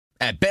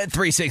At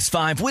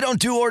Bet365, we don't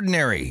do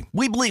ordinary.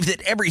 We believe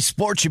that every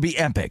sport should be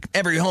epic.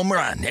 Every home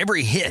run,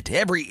 every hit,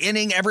 every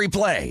inning, every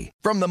play.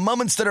 From the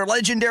moments that are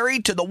legendary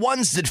to the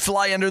ones that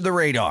fly under the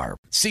radar.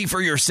 See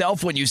for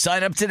yourself when you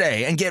sign up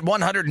today and get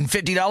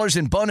 $150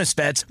 in bonus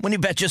bets when you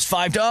bet just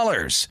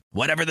 $5.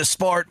 Whatever the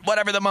sport,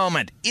 whatever the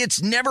moment,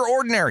 it's never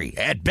ordinary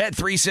at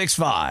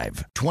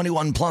Bet365.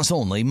 21 plus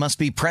only. Must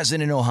be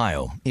present in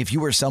Ohio. If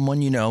you or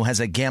someone you know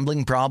has a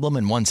gambling problem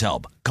and wants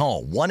help,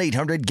 call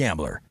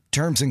 1-800-GAMBLER.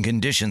 Terms and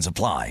conditions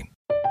apply.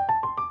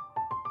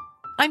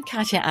 I'm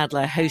Katya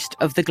Adler, host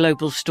of The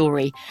Global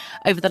Story.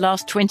 Over the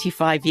last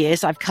 25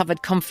 years, I've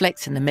covered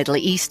conflicts in the Middle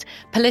East,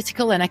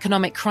 political and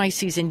economic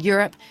crises in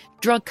Europe,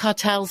 drug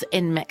cartels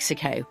in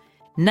Mexico.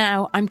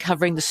 Now I'm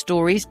covering the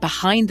stories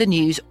behind the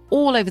news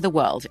all over the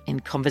world in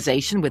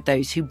conversation with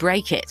those who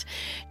break it.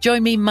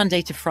 Join me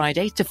Monday to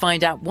Friday to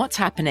find out what's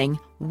happening,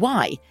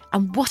 why,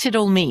 and what it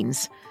all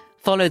means.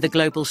 Follow The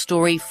Global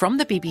Story from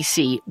the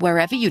BBC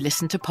wherever you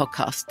listen to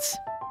podcasts.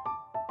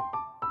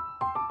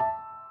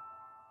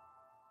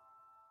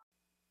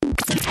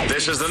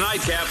 This is the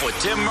Nightcap with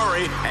Tim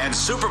Murray and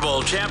Super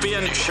Bowl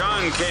champion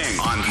Sean King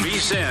on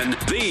VSiN,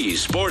 the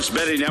Sports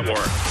Betting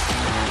Network.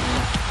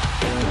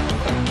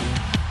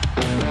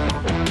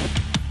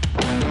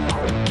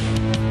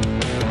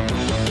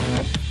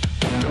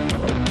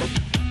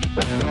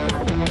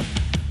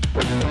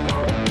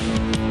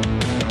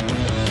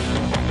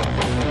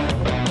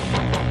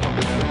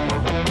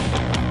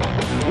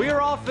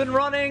 And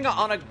running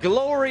on a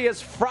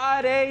glorious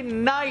Friday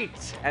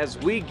night as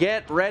we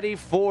get ready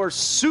for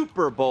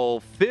Super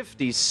Bowl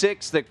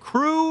 56. The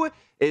crew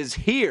is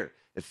here.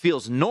 It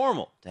feels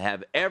normal to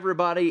have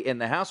everybody in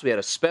the house. We had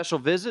a special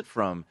visit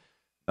from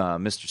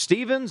Mr.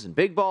 Stevens and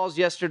Big Balls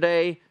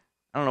yesterday.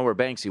 I don't know where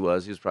Banksy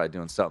was. He was probably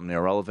doing something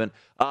irrelevant.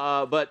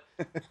 But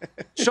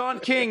Sean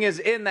King is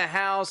in the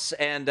house.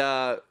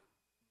 And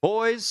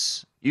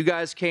boys, you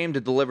guys came to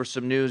deliver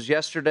some news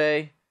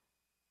yesterday.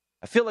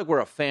 I feel like we're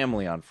a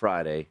family on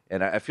Friday,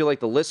 and I feel like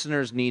the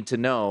listeners need to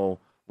know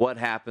what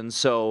happened.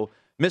 So,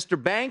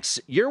 Mr. Banks,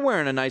 you're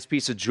wearing a nice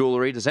piece of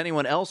jewelry. Does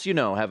anyone else you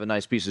know have a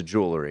nice piece of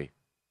jewelry?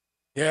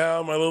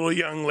 Yeah, my little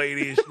young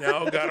lady's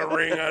now got a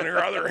ring on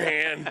her other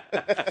hand.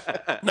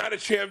 Not a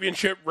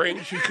championship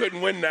ring. She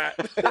couldn't win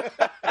that.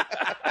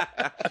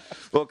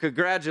 Well,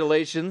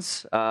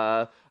 congratulations.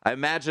 I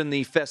imagine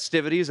the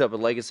festivities of a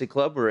Legacy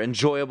Club were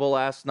enjoyable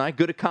last night.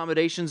 Good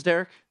accommodations,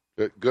 Derek?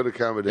 Good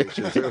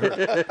accommodations.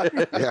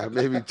 Yeah,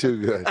 maybe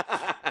too good.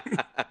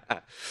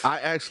 I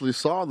actually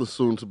saw the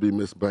soon-to-be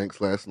Miss Banks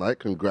last night.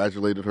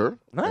 Congratulated her.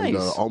 Nice. And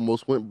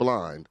almost went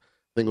blind. I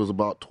think it was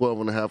about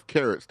 12 and a half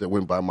carats that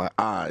went by my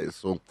eyes.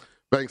 So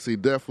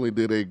Banksy definitely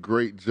did a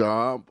great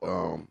job.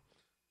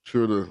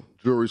 Sure the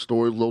jewelry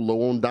store is a little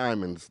low on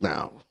diamonds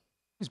now.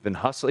 He's been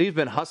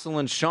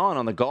hustling Sean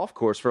on the golf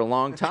course for a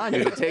long time.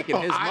 You've been taking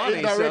his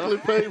money. I directly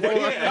paid for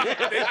it. I think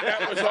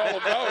that was all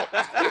about.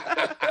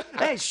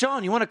 Hey,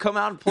 Sean, you want to come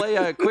out and play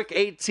a quick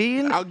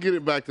 18? I'll get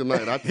it back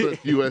tonight. I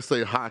took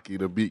USA Hockey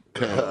to beat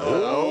Canada.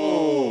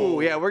 Oh,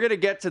 yeah, we're gonna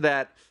get to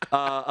that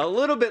a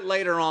little bit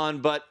later on,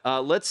 but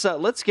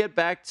let's get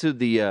back to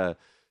the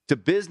to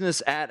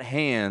business at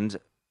hand,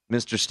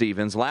 Mr.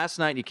 Stevens. Last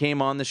night you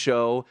came on the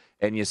show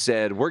and you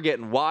said we're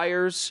getting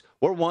wires.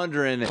 We're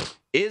wondering,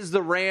 is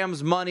the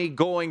Rams money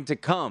going to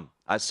come?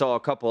 I saw a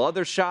couple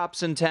other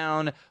shops in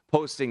town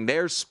posting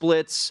their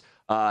splits.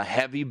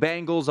 Heavy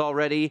Bengals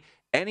already.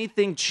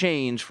 Anything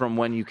change from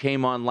when you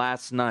came on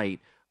last night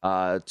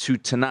to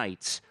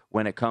tonight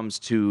when it comes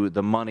to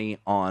the money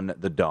on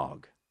the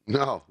dog?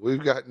 No,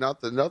 we've got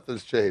nothing.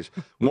 Nothing's changed.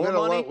 We've had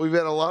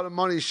a lot of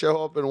money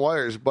show up in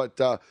wires, but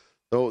the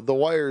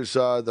wires,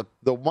 the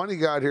money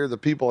got here, the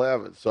people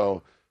haven't.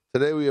 So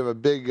today we have a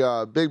big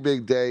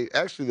day.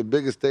 Actually, the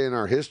biggest day in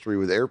our history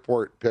with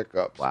airport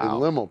pickups and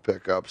limo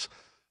pickups.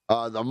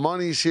 The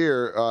money's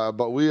here,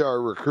 but we are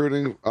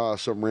recruiting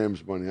some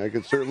Rams money. I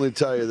can certainly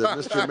tell you that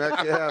Mr.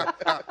 Metcalf,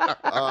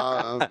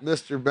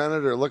 Mr.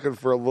 Bennett are looking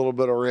for a little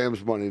bit of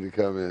Rams money to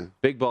come in.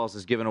 Big Balls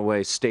is giving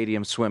away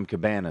stadium swim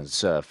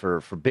cabanas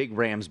for big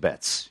Rams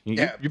bets.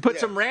 You put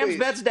some Rams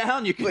bets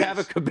down, you can have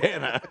a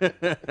cabana.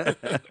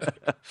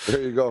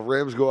 There you go. If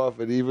Rams go off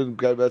and even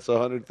guy bets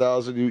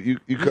 100,000, you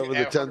cover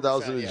the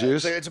 10,000 in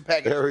juice. It's a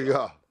package. There we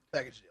go.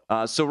 Package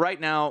deal. So right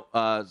now,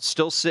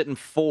 still sitting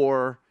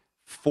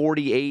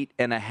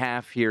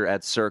 48.5 here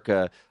at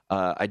Circa.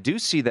 I do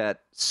see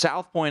that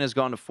South Point has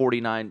gone to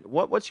 49.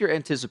 What's your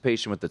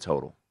anticipation with the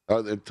total?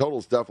 The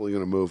total's definitely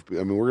going to move.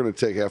 I mean, we're going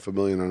to take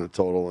 $500,000 on the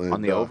total. And,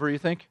 on the over, you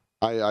think?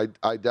 I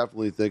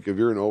definitely think if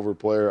you're an over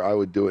player, I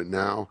would do it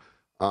now.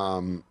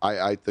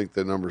 I think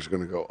the number's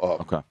going to go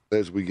up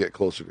as we get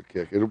closer to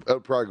kick. It'll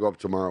probably go up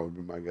tomorrow would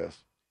be my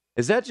guess.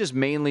 Is that just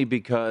mainly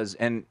because,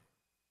 and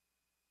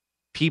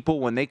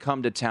people, when they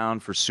come to town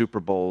for Super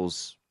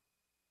Bowls,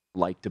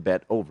 like to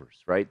bet overs,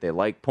 right? They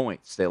like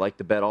points. They like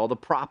to bet all the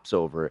props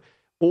over.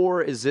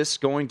 Or is this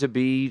going to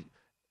be,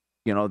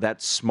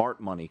 that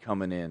smart money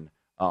coming in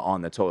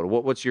on the total.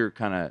 What's your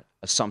kind of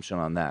assumption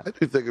on that? I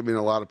do think, a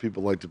lot of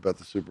people like to bet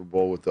the Super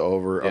Bowl with the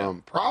over. Yeah.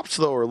 Props,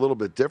 though, are a little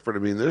bit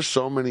different. There's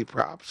so many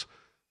props.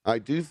 I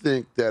do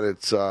think that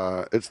it's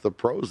the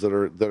pros that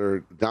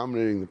are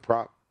dominating the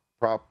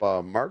prop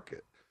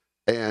market.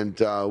 And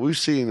we've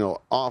seen an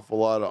awful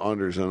lot of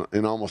unders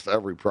in almost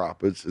every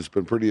prop. It's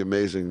been pretty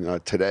amazing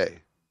today.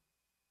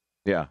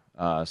 Yeah.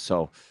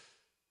 So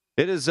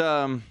it is.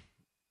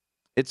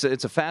 It's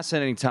a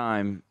fascinating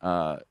time.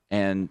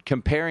 And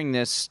comparing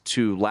this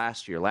to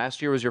last year.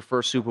 Last year was your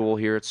first Super Bowl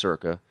here at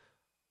Circa.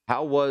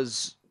 How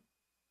was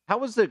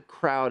the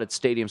crowd at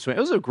Stadium Swim? It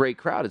was a great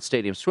crowd at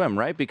Stadium Swim,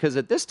 right? Because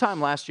at this time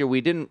last year,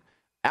 we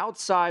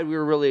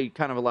were really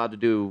kind of allowed to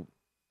do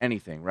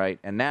anything, right?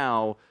 And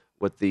now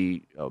with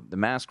the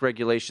mask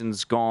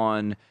regulations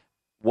gone,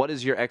 what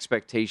is your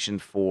expectation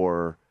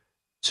for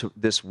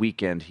this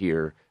weekend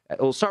here?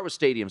 We'll start with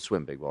Stadium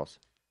Swim, Big Boss.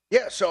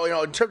 Yeah, so,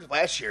 in terms of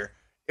last year,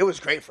 it was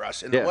great for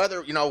us. And the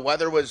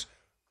weather was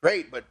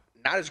great, but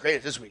not as great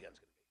as this weekend's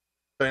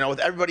going to be. So, with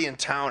everybody in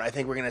town, I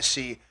think we're going to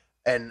see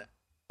an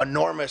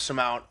enormous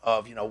amount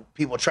of,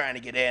 people trying to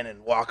get in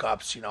and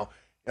walk-ups,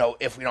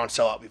 if we don't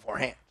sell out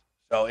beforehand.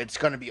 So it's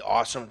going to be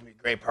awesome. It's going to be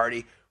a great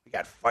party. We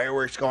got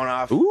fireworks going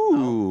off.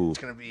 Ooh. It's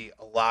going to be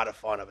a lot of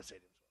fun up at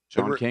Stadium.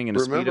 Sean King and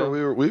a Remember,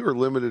 Speedo. we were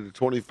limited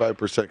to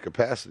 25%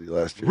 capacity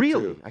last year.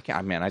 Really? Too. I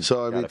can't. Man,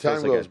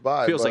 time goes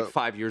by. Feels like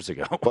 5 years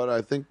ago. But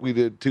I think we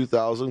did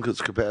 2,000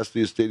 because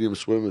capacity of Stadium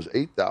Swim is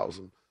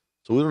 8,000.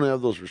 So we don't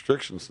have those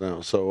restrictions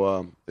now.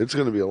 So it's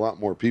going to be a lot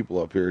more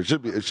people up here. It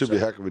should be a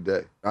heck of a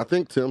day. I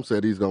think Tim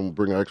said he's going to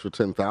bring an extra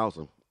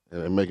 10,000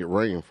 and make it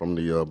rain from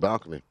the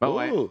balcony.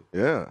 Oh,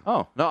 yeah.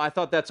 Oh no, I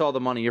thought that's all the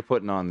money you're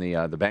putting on the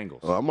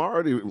Bengals. I'm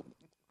already.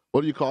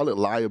 What do you call it?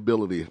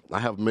 Liability. I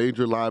have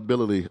major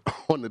liability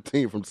on the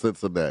team from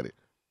Cincinnati,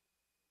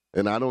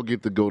 and I don't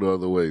get to go the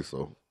other way.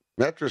 So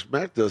Mattress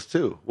Mac does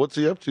too. What's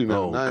he up to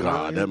now? Oh, 9 God,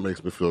 million? that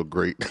makes me feel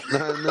great.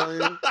 9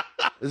 million?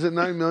 Is it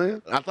 9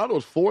 million? I thought it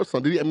was 4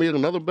 something. Did he make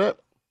another bet?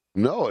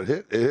 No, it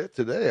hit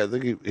today. I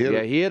think he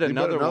hit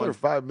another one.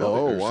 5 million.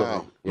 Oh, or wow.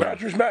 something.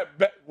 Mattress Matt,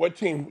 what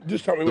team?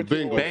 Just tell me what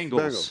team.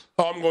 Bengals.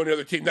 Oh, I'm going the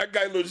other team. That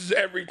guy loses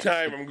every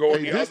time. I'm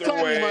going Hey, the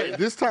other way.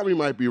 this time he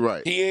might be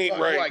right. He ain't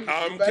right.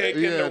 I'm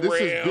taking Yeah, the this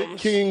Rams. is Big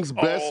King's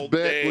best all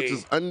bet, day. which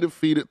is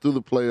undefeated through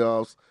the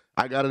playoffs.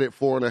 I got it at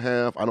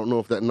 4.5. I don't know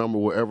if that number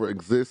will ever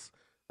exist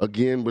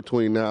again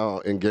between now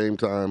and game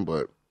time,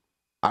 but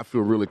I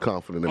feel really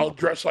confident in I'll my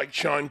dress like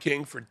Sean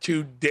King for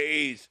 2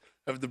 days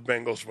of the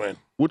Bengals win.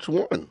 Which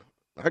one?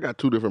 I got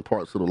 2 different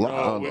parts of the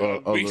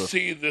line. We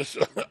see this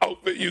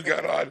outfit you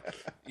got on.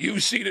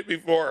 You've seen it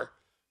before.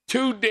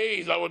 2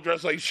 days I will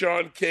dress like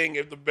Sean King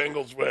if the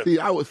Bengals win. See,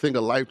 I would think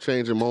a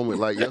life-changing moment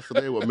like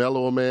yesterday would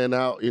mellow a man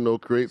out,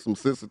 create some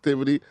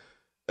sensitivity,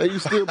 and you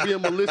still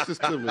being malicious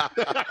to me.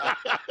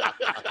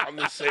 I'm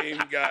the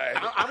same guy.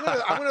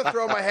 I'm gonna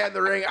throw my hat in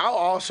the ring. I'll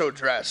also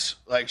dress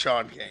like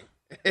Sean King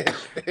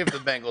if the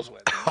Bengals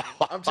win.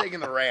 I'm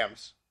taking the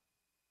Rams.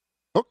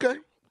 Okay.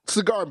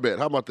 Cigar bet.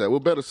 How about that? We'll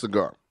bet a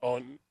cigar. Oh,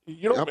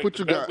 you don't I'll make put the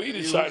you bet. guys- We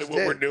decided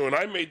what we're doing.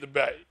 I made the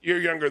bet. You're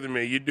younger than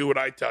me. You do what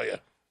I tell you.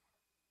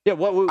 Yeah,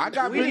 I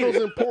got Bengals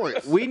in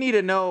points. We need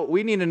to know.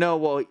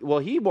 Well,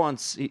 he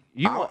wants. You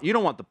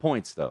don't want the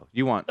points though.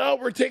 You want. No,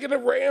 we're taking the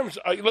Rams.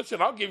 Listen,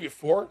 I'll give you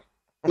 4.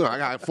 No, I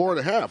got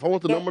 4.5. I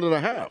want the number that I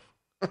have.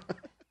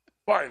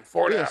 Fine,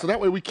 4.5. Yeah, so that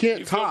way we can't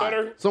You feel tie.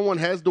 better? Someone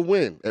has to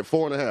win at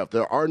 4.5.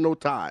 There are no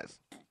ties.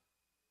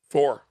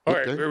 4. All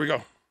right, Okay. here we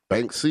go.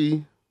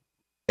 Banksy,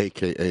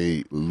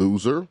 a.k.a.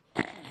 loser.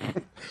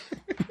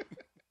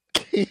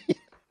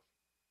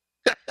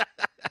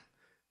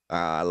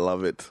 I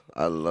love it.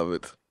 I love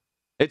it.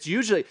 It's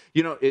usually,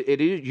 it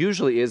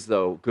usually is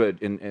though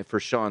good. And for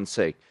Sean's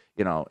sake,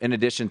 in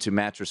addition to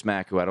Mattress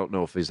Mac, who I don't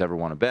know if he's ever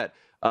won a bet,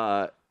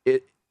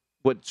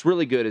 what's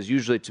really good is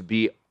usually to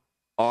be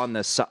on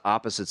the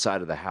opposite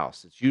side of the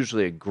house. It's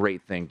usually a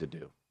great thing to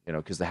do,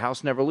 because the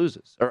house never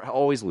loses or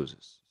always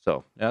loses.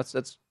 So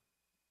that's.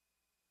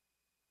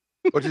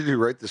 What did you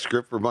write the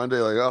script for Monday?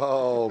 Like,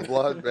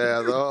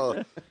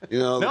 bloodbath.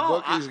 The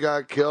bookies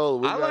got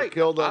killed. We got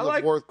killed on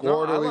the fourth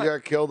quarter. We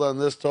got killed on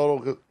this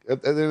total.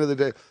 At the end of the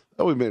day,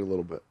 we made a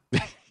little bit.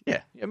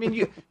 Yeah, I mean,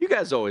 you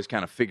guys always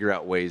kind of figure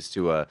out ways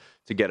to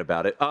get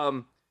about it.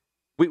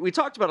 We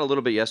talked about it a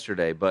little bit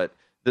yesterday, but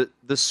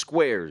the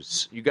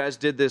squares. You guys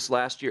did this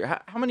last year.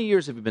 How many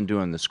years have you been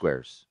doing the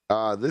squares?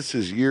 This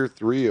is year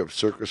 3 of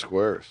Circa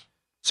Squares.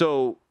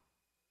 So,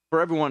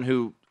 for everyone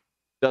who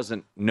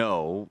doesn't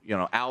know,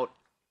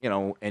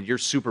 and your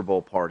Super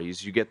Bowl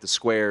parties, you get the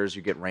squares,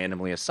 you get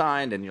randomly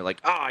assigned, and you're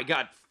like, I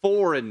got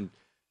 4 and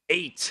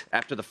 8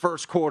 after the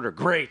first quarter.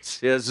 Great.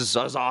 Yeah, this is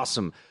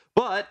awesome.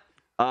 But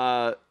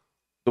the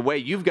way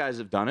you guys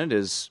have done it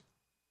is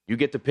you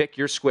get to pick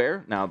your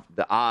square. Now,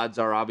 the odds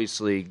are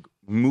obviously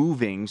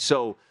moving.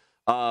 So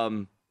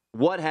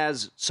what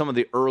has some of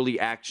the early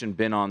action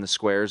been on the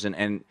squares?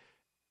 And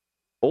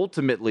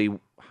ultimately,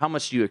 how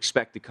much do you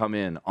expect to come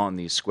in on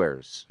these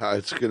squares?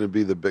 It's going to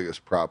be the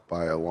biggest prop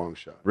by a long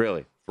shot.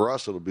 Really? For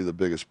us, it'll be the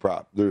biggest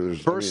prop.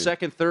 First,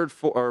 second, third,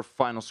 or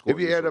final score. If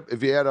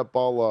you add up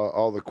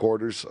all the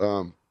quarters,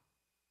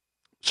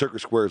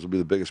 Circus Squares will be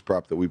the biggest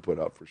prop that we put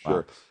out for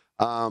sure.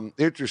 Wow.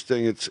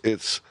 Interesting.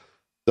 It's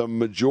the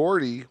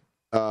majority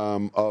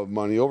of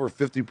money, over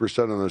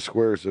 50% of the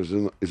squares is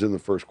in the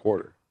first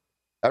quarter.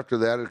 After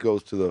that, it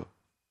goes to the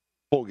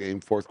full game,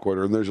 fourth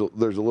quarter, and there's a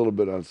little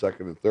bit on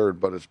second and third,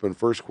 but it's been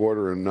first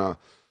quarter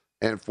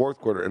and fourth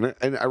quarter.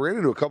 And I ran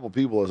into a couple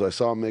people as I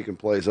saw them making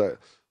plays.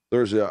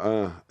 There's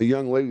a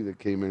young lady that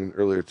came in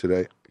earlier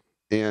today,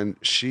 and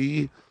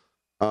she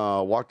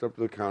walked up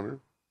to the counter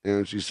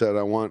and she said,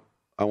 "I want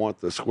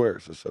the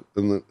squares." I said,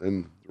 and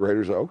the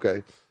Raiders are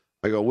okay.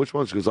 I go, "Which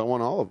ones?" She goes, "I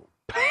want all of them."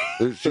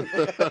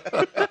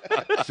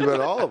 She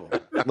bet all of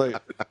them.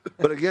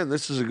 But again,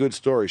 this is a good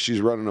story. She's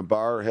running a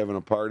bar, having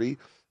a party,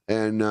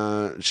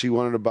 and she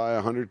wanted to buy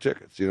 100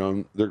 tickets. You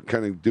know, they're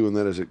kind of doing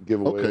that as a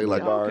giveaway, okay,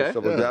 like bar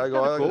stuff like that. I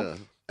go, cool.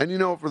 And you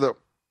know, for the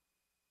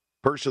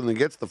person that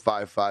gets the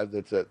 5-5,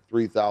 that's at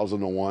 3,000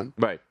 to 1.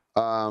 Right.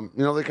 You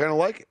know, they kind of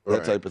like it,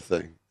 that type of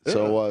thing.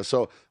 Yeah.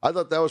 So I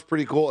thought that was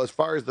pretty cool. As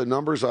far as the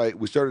numbers,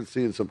 we started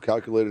seeing some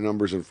calculated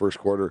numbers in first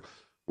quarter.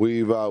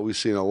 We've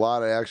seen a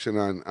lot of action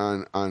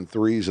on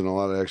threes and a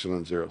lot of action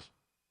on zeros.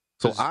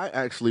 So I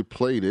actually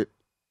played it,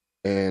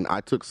 and I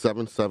took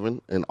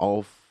 7-7 in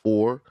all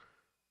 4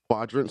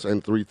 quadrants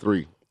and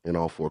 3-3 in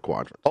all 4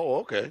 quadrants. Oh,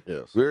 okay.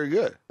 Yes. Very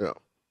good. Yeah.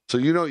 So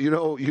you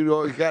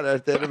got it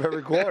at the end of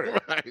every quarter.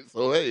 Right.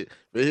 So hey,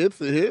 if it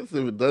hits, it hits.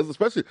 If it does,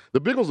 especially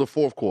the big one's the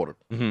fourth quarter.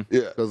 Mm-hmm.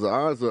 Yeah. Because the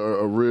odds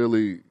are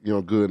really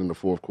good in the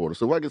fourth quarter.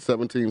 So if I get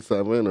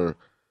 17-7 or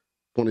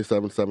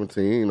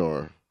 27-17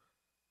 or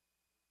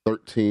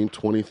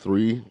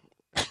 13-23.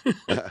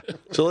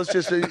 So let's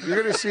just say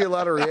you're going to see a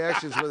lot of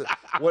reactions with it.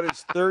 When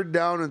it's third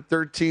down and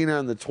 13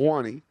 on the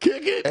 20,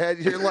 kick it, and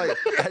you're like,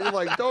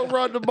 don't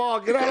run the ball,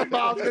 get out of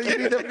bounds. You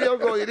need a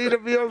field goal. You need a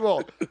field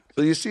goal.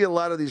 So you see a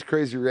lot of these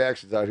crazy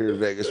reactions out here in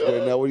Vegas.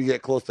 When you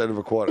get close to the end of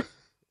a quarter.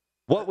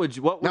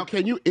 Now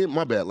can you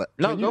my bad?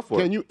 Go for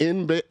it. Can you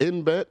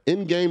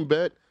in-game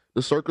bet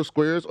the Circus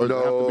Squares, or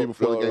does it have to be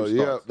before the game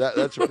starts? Yeah,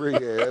 that's a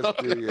pregame. That's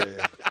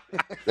pregame.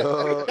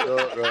 No.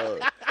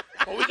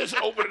 Well, we just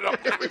opened it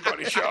up to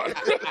everybody, Sean.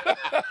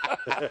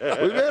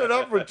 We've had it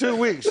up for 2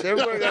 weeks.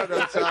 Everybody got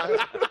that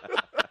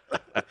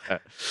time.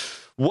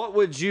 What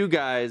would you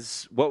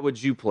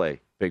play,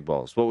 Big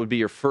Balls? What would be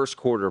your first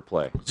quarter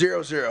play?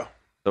 0-0.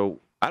 So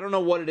I don't know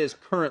what it is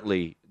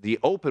currently. The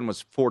open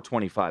was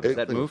 425. Has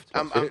that moved?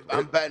 I'm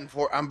betting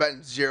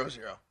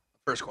 0-0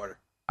 first quarter.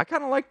 I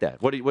kind of like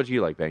that. What do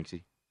you like,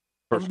 Banksy?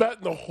 I'm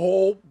betting the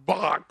whole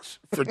box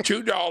for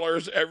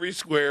 $2 every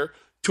square,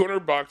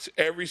 $200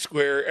 every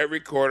square,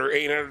 every quarter,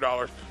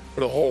 $800 for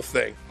the whole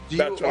thing. Do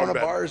you own a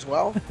bar as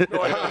well?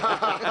 No,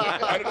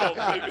 I don't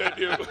know. Maybe I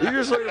do. You're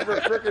just looking for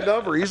a freaking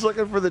number. He's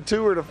looking for the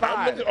 2 or the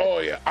 5. Oh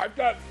yeah, I've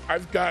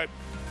got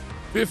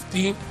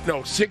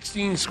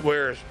 16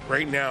 squares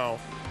right now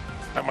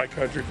at my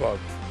country club.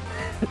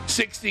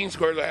 16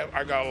 squares.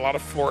 I got a lot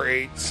of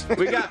 4-8s.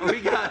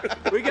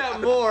 We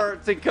got more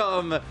to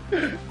come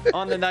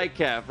on the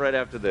nightcap right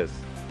after this.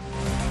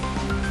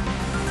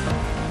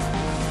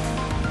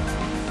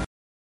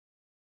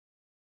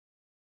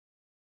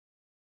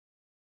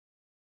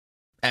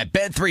 At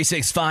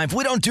Bet365,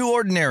 we don't do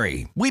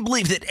ordinary. We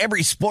believe that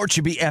every sport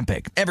should be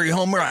epic. Every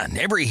home run,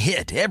 every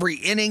hit, every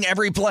inning,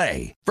 every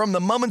play. From the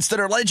moments that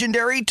are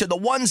legendary to the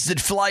ones that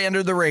fly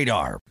under the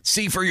radar.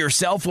 See for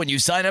yourself when you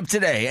sign up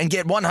today and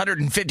get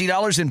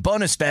 $150 in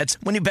bonus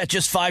bets when you bet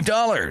just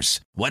 $5.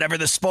 Whatever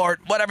the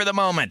sport, whatever the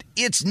moment,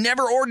 it's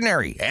never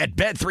ordinary at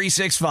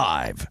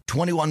Bet365.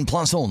 21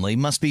 plus only.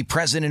 Must be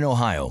present in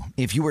Ohio.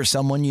 If you or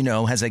someone you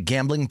know has a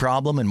gambling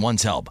problem and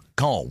wants help,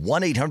 call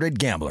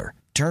 1-800-GAMBLER.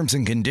 Terms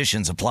and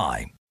conditions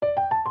apply.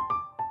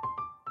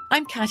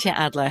 I'm Katya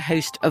Adler,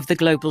 host of The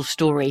Global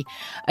Story.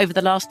 Over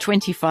the last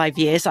 25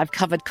 years, I've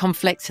covered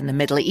conflicts in the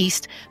Middle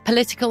East,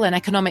 political and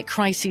economic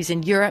crises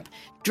in Europe,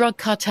 drug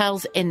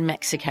cartels in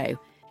Mexico.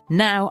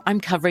 Now I'm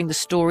covering the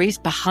stories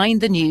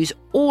behind the news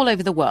all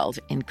over the world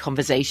in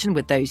conversation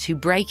with those who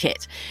break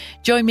it.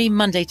 Join me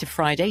Monday to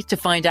Friday to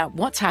find out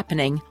what's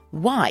happening,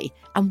 why,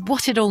 and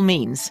what it all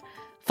means.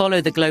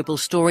 Follow The Global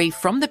Story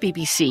from the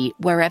BBC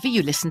wherever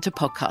you listen to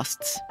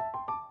podcasts.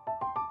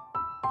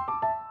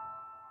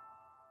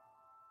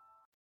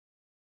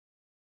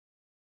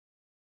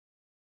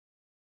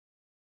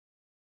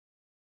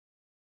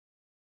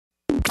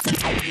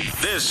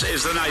 This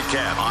is the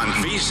Nightcap on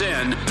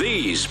VSiN,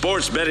 the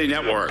Sports Betting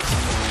Network.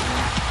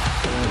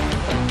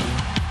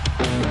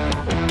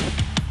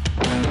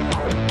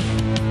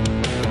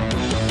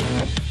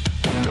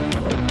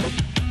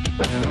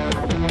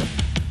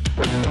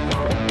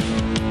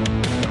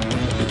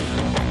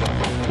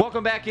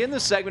 Welcome back in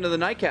this segment of the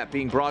Nightcap,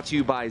 being brought to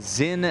you by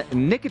Zyn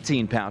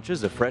Nicotine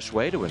Pouches, a fresh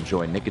way to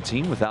enjoy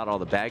nicotine without all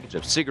the baggage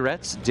of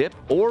cigarettes, dip,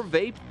 or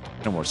vape.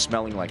 No more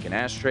smelling like an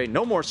ashtray,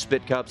 no more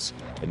spit cups,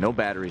 and no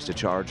batteries to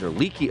charge or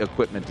leaky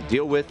equipment to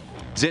deal with.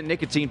 Zyn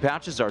nicotine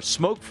pouches are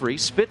smoke-free,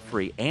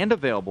 spit-free, and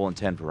available in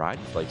 10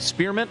 varieties like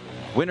spearmint,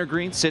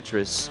 wintergreen,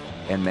 citrus,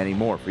 and many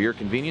more. For your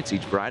convenience,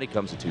 each variety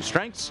comes in 2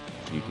 strengths,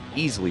 so you can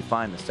easily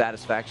find the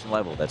satisfaction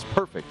level that's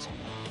perfect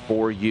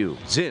for you.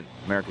 Zyn,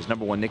 America's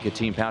 #1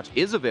 nicotine pouch,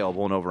 is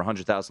available in over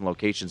 100,000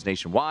 locations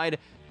nationwide,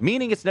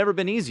 meaning it's never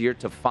been easier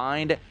to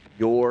find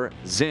your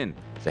Zyn.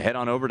 So head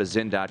on over to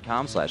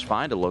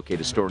Zyn.com/find to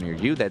locate a store near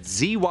you. That's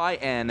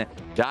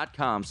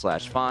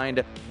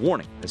ZYN.com/find.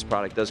 Warning, this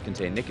product does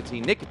contain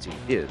nicotine. Nicotine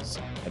is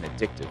an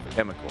addictive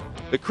chemical.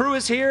 The crew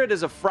is here. It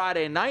is a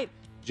Friday night.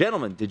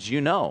 Gentlemen, did you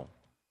know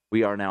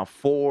we are now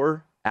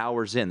 4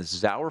 hours in? This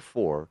is hour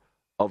 4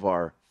 of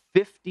our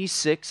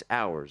 56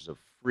 hours of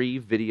free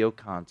video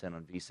content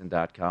on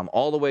VSiN.com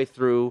all the way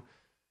through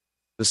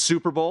the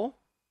Super Bowl.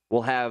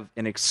 We'll have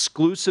an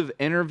exclusive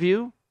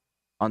interview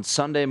on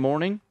Sunday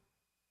morning.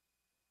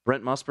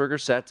 Brent Musburger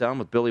sat down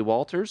with Billy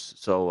Walters,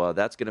 so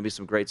that's going to be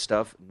some great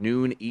stuff.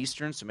 Noon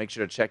Eastern, so make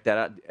sure to check that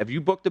out. Have you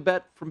booked a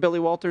bet from Billy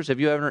Walters? Have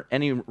you ever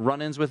any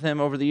run-ins with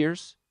him over the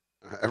years?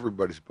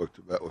 Everybody's booked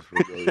a bet with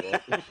Billy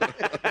Walters.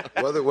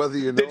 whether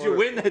you know did you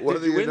win that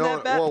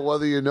bet? Well,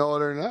 whether you know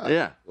it or not.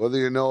 Yeah. Whether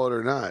you know it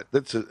or not.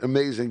 That's an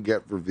amazing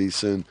get for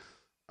VSiN.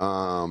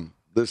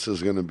 This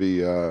is going to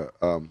be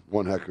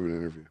one heck of an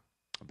interview.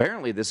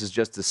 Apparently, this is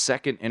just the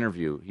second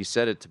interview. He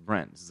said it to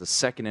Brent. This is the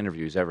second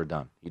interview he's ever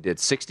done. He did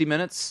 60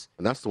 Minutes.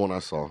 And that's the one I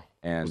saw.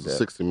 And it was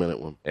a 60-minute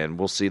one. And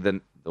we'll see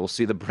the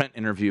Brent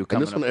interview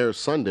coming up. And this one airs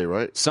Sunday,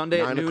 right?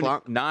 Sunday 9 at noon,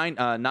 o'clock?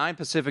 9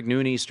 Pacific,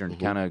 noon Eastern.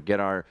 Kind of get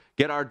our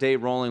day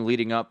rolling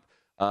leading up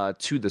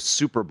to the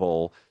Super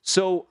Bowl.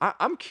 So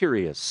I'm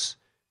curious.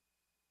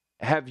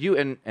 Have you,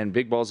 and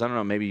Big Balls, I don't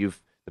know, maybe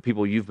the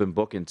people you've been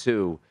booking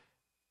too,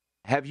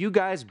 have you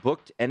guys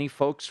booked any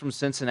folks from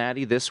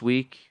Cincinnati this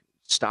week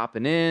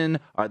stopping in?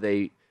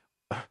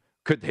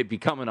 Could they be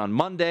coming on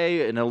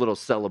Monday in a little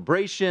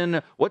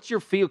celebration? What's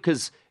your feel?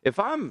 Because if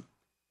I'm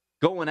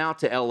going out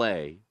to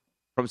L.A.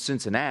 from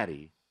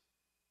Cincinnati,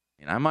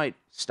 and I might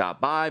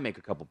stop by, make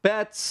a couple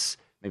bets,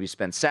 maybe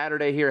spend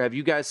Saturday here. Have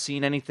you guys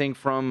seen anything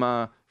from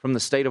the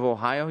state of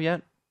Ohio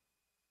yet?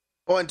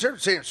 Well, in terms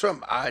of St.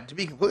 Swim, to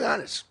be completely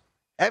honest,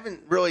 I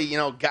haven't really,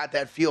 got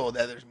that feel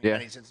that there's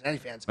many Cincinnati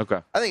fans.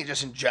 Okay. I think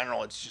just in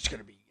general, it's just going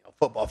to be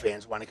football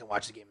fans wanting to come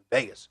watch the game in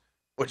Vegas,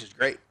 which is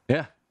great.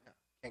 Yeah.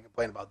 Can't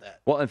complain about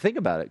that. Well, and think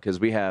about it, because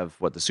we have,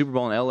 the Super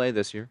Bowl in L.A.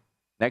 this year.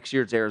 Next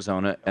year it's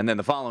Arizona, and then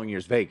the following year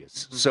is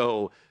Vegas. Mm-hmm.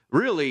 So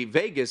really,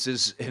 Vegas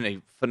is in a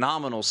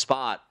phenomenal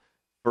spot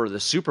for the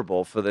Super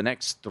Bowl for the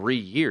next 3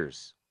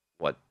 years.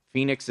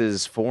 Phoenix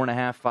is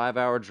 4.5,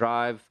 5-hour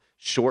drive,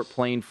 short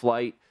plane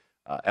flight.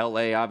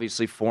 L.A.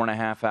 obviously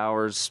 4.5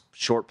 hours,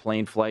 short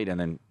plane flight, and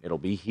then it'll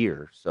be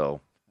here. So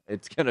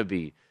it's gonna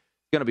be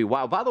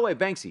wild. By the way,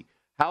 Banksy,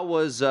 how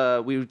was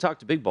we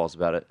talked to Big Balls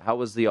about it? How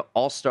was the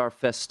All-Star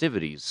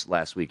festivities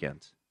last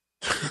weekend?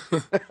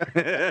 From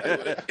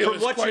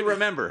what you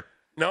remember.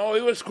 No,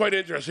 it was quite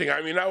interesting.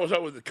 I mean, I was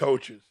out with the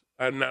coaches.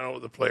 I'm not out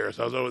with the players.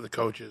 I was out with the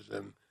coaches,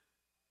 and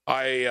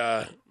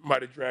I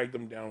might have dragged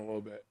them down a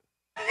little bit.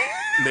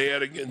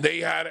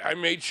 I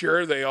made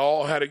sure they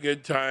all had a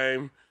good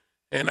time.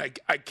 And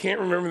I can't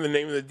remember the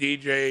name of the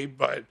DJ,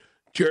 but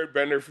Jared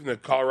Bender from the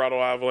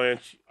Colorado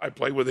Avalanche, I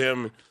played with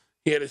him.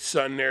 He had his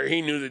son there. He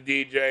knew the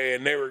DJ,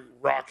 and they were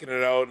rocking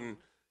it out. And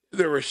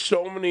there were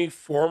so many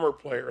former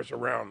players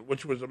around,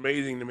 which was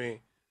amazing to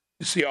me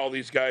to see all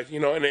these guys.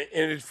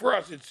 And for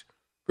us, it's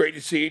great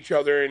to see each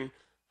other. And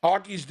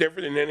hockey's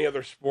different than any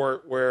other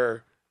sport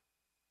where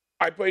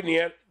I played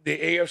in the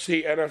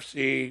AFC,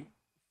 NFC,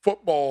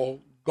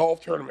 football,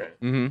 golf tournament.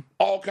 Mm-hmm.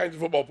 All kinds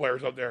of football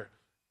players out there.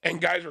 And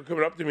guys were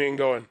coming up to me and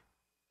going,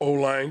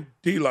 O-line,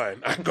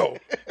 D-line. I go,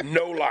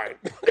 no line.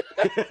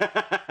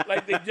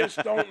 Like they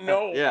just don't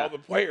know all the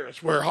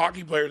players, where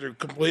hockey players are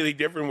completely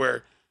different,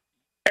 where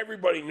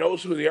everybody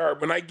knows who they are.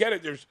 When I get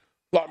it, there's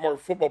a lot more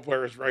football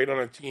players, right, on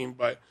a team.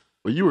 But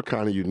well, you were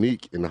kind of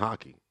unique in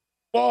hockey.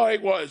 Well, I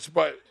was,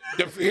 but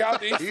how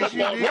these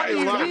football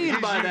guys... What do you mean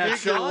by that,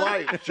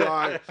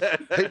 Sean?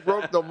 He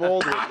broke the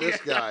mold with this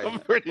guy.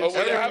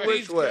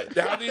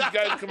 How these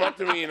guys come up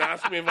to me and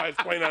ask me if I was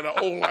playing on an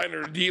O-line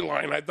or a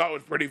D-line, I thought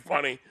was pretty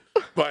funny.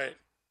 But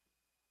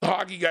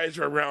hockey guys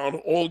are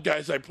around, old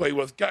guys I play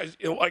with, guys,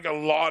 like a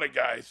lot of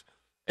guys.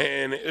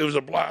 And it was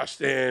a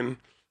blast, and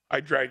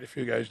I dragged a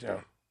few guys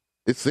down.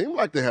 It seemed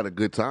like they had a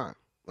good time.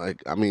 The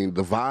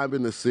vibe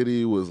in the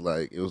city was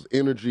it was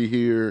energy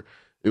here.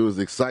 It was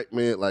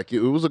excitement. It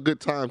was a good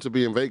time to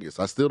be in Vegas.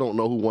 I still don't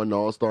know who won the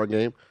All-Star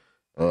game.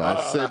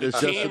 I said this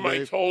yesterday. Team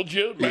I told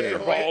you.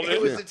 It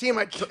was the team.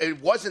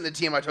 It wasn't the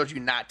team I told you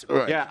not to.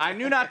 Right. Yeah, I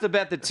knew not to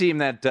bet the team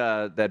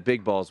that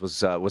Big Balls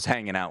was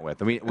hanging out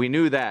with. We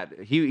knew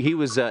that he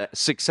was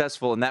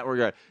successful in that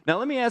regard. Now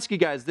let me ask you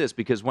guys this,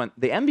 because when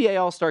the NBA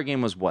All-Star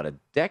game was a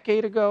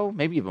decade ago,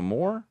 maybe even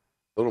more.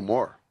 A little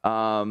more.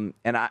 And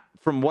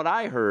from what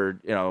I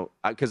heard,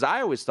 because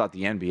I always thought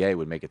the NBA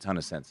would make a ton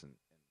of sense in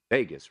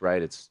Vegas,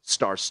 right? It's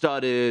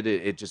star-studded.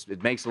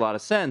 It makes a lot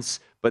of sense.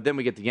 But then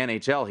we get the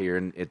NHL here,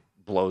 and it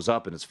blows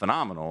up, and it's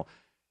phenomenal.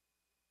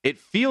 it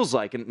feels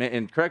like,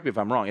 and correct me if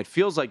I'm wrong, it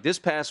feels like this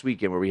past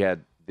weekend where we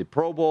had the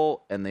Pro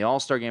Bowl and the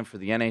All-Star game for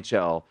the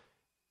NHL,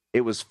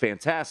 it was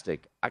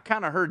fantastic. I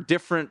kind of heard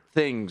different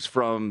things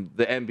from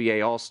the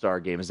NBA All-Star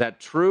game. Is that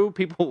true?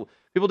 People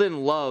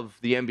didn't love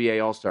the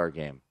NBA All-Star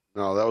game.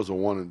 No, that was a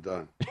one and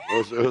done.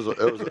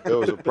 It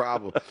was a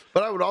problem.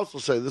 But I would also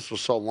say this was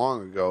so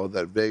long ago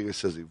that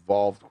Vegas has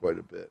evolved quite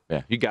a bit.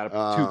 Yeah, you got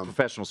two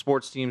professional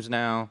sports teams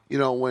now. You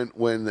know,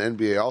 when the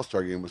NBA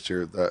All-Star game was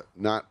here,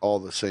 not all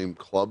the same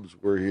clubs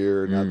were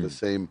here, not the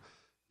same.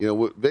 You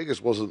know,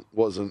 Vegas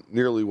wasn't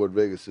nearly what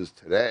Vegas is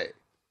today.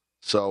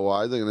 So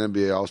I think an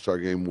NBA All-Star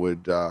game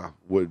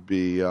would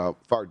be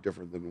far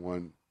different than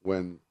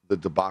when the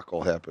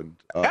debacle happened.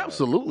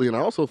 Absolutely, and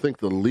I also think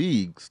the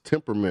league's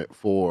temperament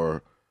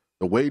for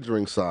the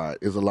wagering side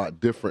is a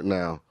lot different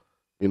now,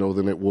 you know,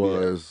 than it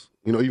was,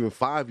 you know, even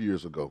 5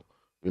 years ago.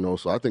 You know,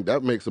 so I think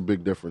that makes a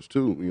big difference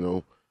too. You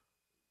know,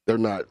 they're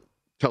not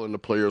telling the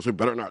players we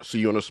better not see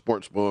you on a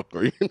sports book,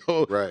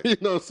 or right. You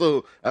know.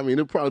 So I mean,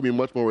 it'll probably be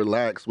much more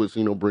relaxed, which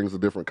brings a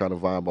different kind of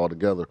vibe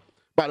altogether.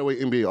 By the way,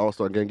 NBA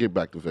All-Star game, get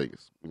back to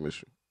Vegas. We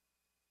miss you.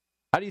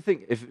 How do you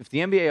think if the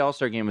NBA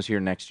All-Star game was here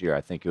next year?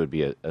 I think it would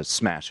be a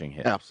smashing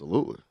hit.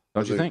 Absolutely.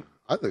 Don't you think?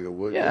 I think it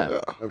would. Yeah,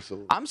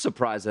 absolutely. I'm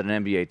surprised that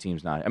an NBA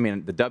team's not. I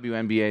mean, the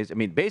WNBA's. I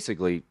mean,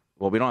 basically,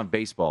 well, we don't have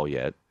baseball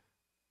yet.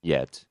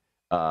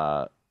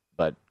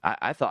 But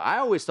I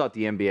always thought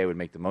the NBA would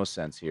make the most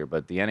sense here.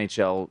 But the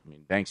NHL, I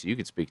mean, Banksy, you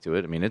could speak to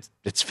it. I mean,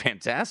 it's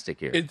fantastic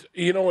here.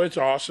 It's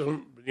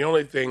awesome. The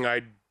only thing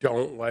I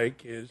don't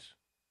like is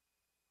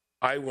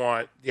I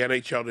want the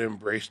NHL to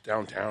embrace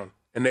downtown,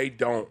 and they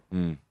don't.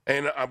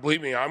 And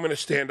believe me, I'm going to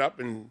stand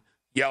up and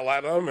yell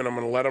at them, and I'm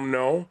going to let them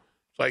know.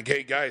 It's like,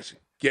 hey, guys,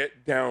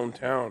 get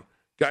downtown.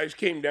 Guys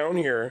came down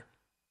here.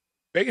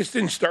 Vegas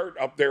didn't start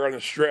up there on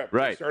the Strip.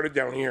 Right. They started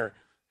down here.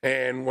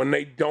 And when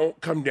they don't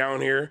come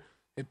down here,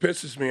 it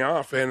pisses me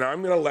off. And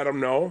I'm going to let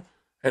them know.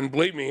 And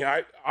believe me,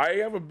 I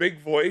have a big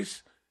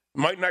voice.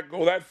 Might not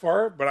go that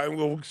far, but I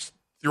will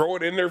throw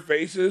it in their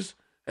faces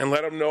and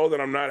let them know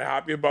that I'm not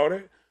happy about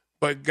it.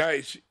 But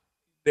guys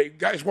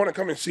want to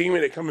come and see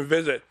me. They come and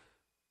visit.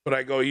 But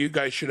I go, you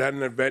guys should have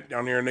had an event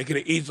down here. And they could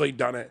have easily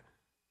done it.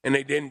 And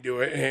they didn't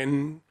do it.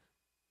 And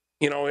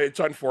it's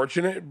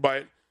unfortunate,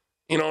 but,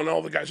 and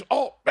all the guys,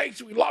 oh,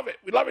 Banksy, we love it.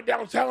 We love it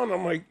downtown.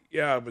 I'm like,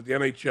 yeah, but the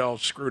NHL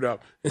screwed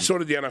up. And so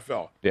did the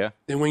NFL. Yeah.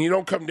 And when you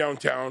don't come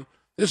downtown,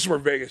 this is where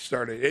Vegas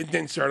started. It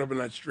didn't start up in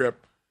that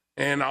Strip.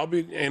 And I'll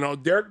be,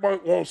 Derek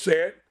won't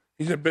say it.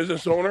 He's a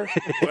business owner,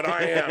 but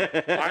I am.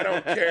 I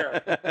don't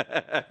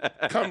care.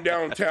 Come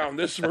downtown.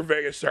 This is where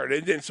Vegas started.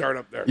 It didn't start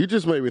up there. You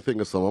just made me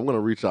think of something. I'm going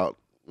to reach out,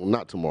 well,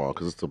 not tomorrow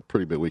because it's a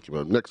pretty big weekend,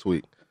 but next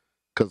week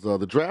because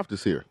the draft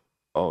is here.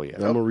 Oh, yeah.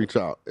 And I'm going to reach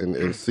out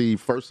and see,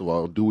 first of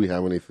all, do we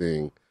have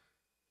anything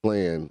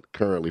planned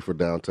currently for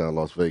downtown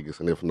Las Vegas?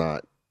 And if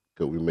not,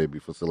 could we maybe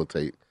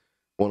facilitate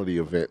one of the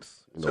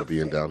events,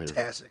 being down here?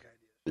 Fantastic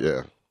idea.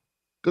 Yeah.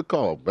 Good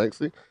call,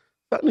 Banksy.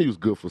 I knew he was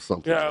good for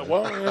something. Yeah,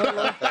 well,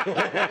 I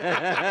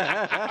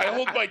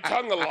hold my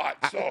tongue a lot,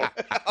 so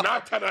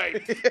not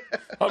tonight.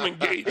 I'm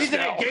engaged. He's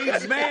now. an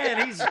engaged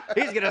man. He's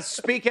going to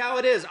speak how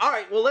it is. All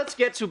right, well, let's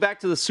get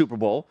back to the Super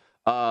Bowl.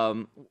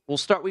 We'll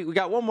start. We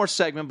got one more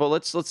segment, but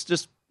let's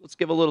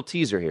give a little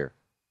teaser here.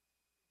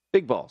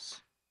 Big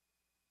balls.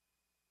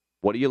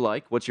 What do you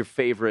like? What's your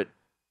favorite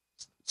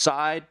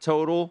side,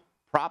 total,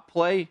 prop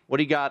play? What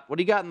do you got? What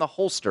do you got in the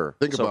holster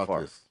Think so about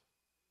far? this.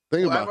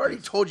 I've already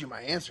told you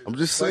my answer. I'm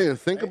just saying,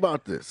 think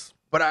about this.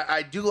 But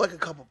I do like a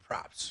couple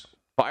props.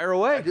 Fire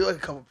away. I do like a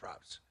couple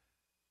props.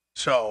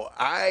 So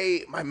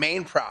my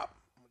main prop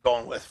I'm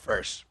going with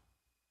first.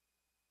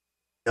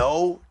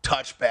 No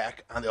touchback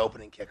on the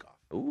opening kickoff.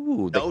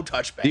 Ooh, no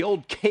touchback. The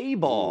old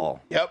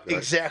K-ball. Yep,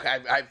 exactly.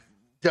 I've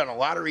done a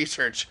lot of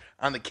research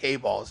on the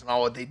K-balls and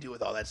all what they do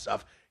with all that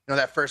stuff.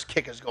 That first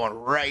kick is going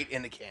right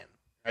in the can.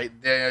 Right?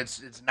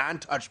 It's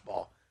non-touch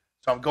ball.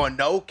 So I'm going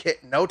no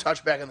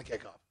touchback on the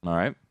kickoff. All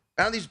right.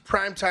 Now these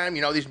prime time,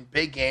 these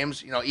big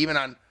games, even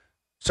on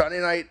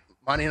Sunday night,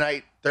 Monday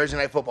night, Thursday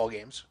night football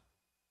games,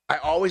 I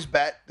always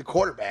bet the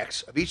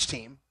quarterbacks of each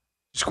team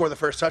to score the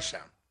first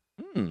touchdown.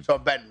 So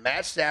I'm betting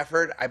Matt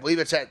Stafford. I believe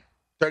it's at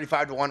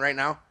 35-1 right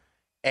now.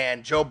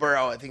 And Joe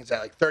Burrow, I think it's at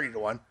like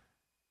 30-1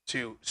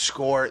 to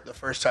score the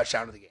first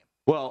touchdown of the game.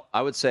 Well,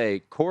 I would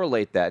say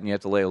correlate that, and you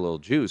have to lay a little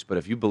juice. But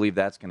if you believe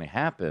that's going to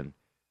happen,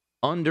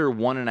 under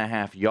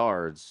 1.5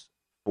 yards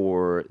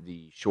for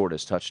the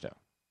shortest touchdown.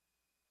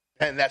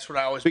 And that's what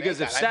I always because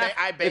bank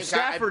if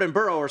Stafford and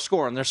Burrow are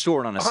scoring, they're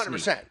scoring on a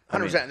 100%.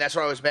 100%. That's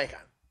what I always bank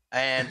on.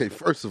 And hey,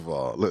 first of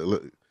all,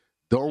 look,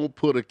 don't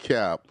put a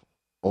cap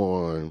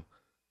on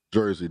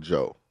Jersey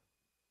Joe.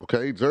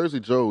 Okay? Jersey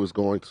Joe is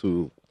going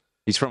to...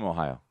 He's from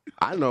Ohio.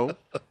 I know.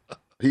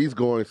 He's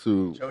going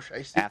to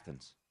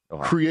Athens,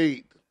 Ohio.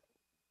 Create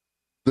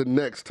the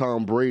next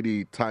Tom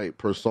Brady type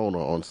persona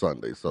on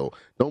Sunday. So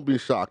don't be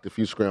shocked if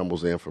he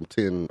scrambles in from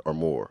 10 or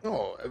more.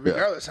 No,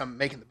 regardless, I'm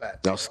making the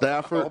bet. Now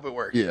Stafford, I hope it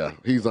works. Yeah,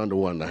 he's under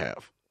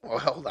 1.5. Well,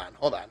 hold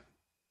on.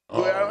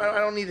 I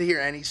don't need to hear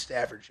any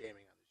Stafford shaming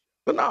on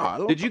But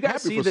no, Did you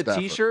guys see the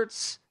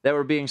T-shirts that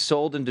were being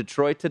sold in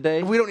Detroit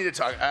today? We don't need to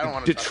talk. I don't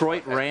want to.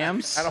 Detroit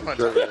Rams. I don't want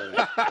to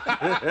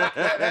talk.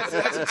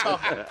 That's a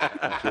tough one.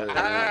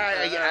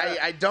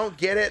 I don't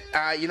get it.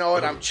 You know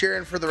what? I'm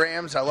cheering for the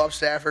Rams. I love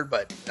Stafford,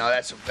 but no,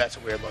 that's a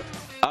weird look.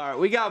 All right,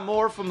 we got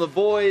more from the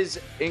boys,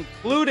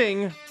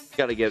 including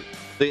got to get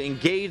the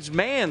engaged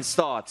man's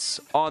thoughts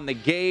on the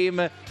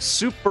game.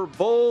 Super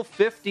Bowl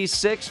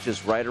 56,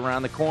 just right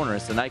around the corner.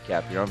 It's the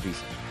Nightcap here on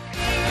VSiN.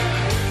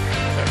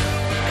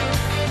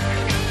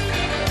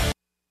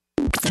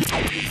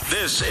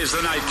 This is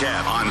the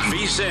Nightcap on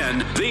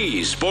VSiN,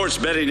 the Sports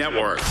Betting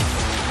Network. Here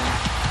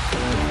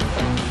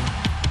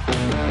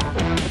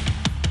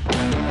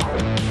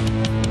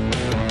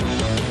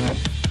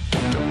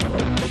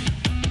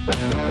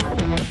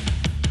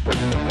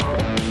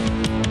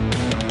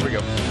we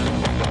go.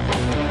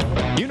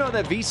 You know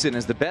that VSiN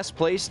is the best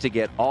place to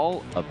get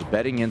all of the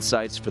betting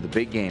insights for the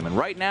big game. And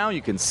right now,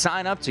 you can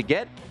sign up to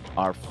get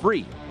our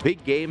free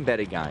Big Game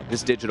Betting Guide.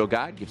 This digital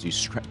guide gives you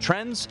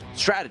trends,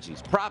 strategies,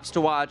 props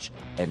to watch,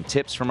 and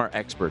tips from our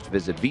experts.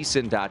 Visit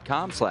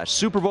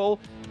vsin.com/Super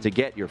Bowl to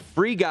get your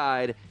free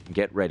guide and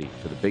get ready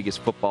for the biggest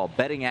football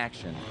betting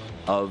action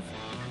of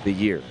the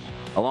year.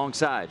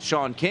 Alongside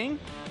Sean King,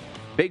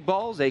 Big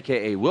Balls,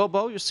 a.k.a.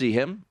 Wilbo. You'll see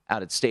him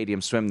out at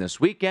Stadium Swim this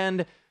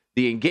weekend.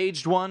 The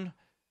engaged one,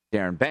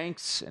 Darren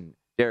Banks and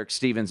Derek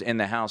Stevens in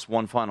the house.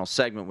 One final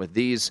segment with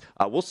these.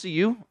 We'll see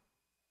you.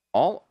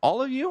 All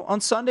of you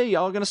on Sunday,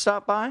 y'all going to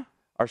stop by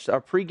our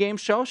pregame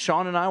show.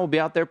 Sean and I will be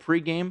out there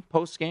pregame,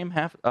 postgame,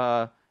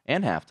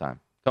 and halftime.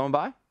 Coming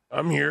by?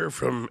 I'm here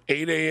from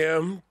 8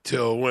 a.m.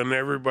 till when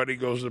everybody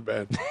goes to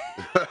bed.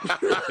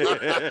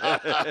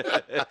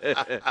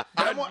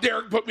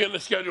 Derek put me on the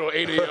schedule at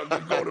 8 a.m. to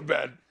go to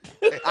bed.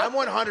 I'm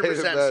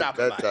 100%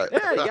 stopping by.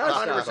 Yeah, you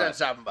gotta 100%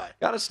 stopping by.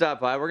 Got to stop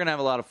by. We're going to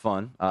have a lot of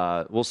fun.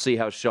 We'll see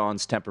how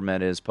Sean's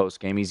temperament is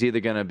postgame. He's either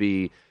going to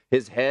be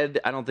his head,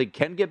 I don't think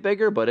can get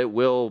bigger, but it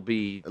will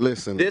be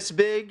this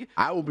big.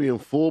 I will be in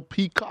full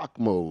peacock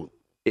mode.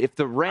 If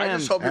the I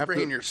Rams... just hope you're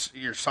bringing your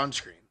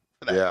sunscreen.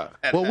 For that.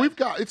 Yeah. Well,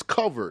 it's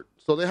covered.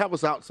 So they have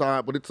us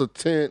outside, but it's a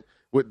tent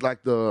with like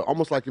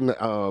almost like in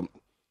the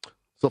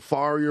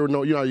safari or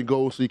no, you know how you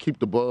go so you keep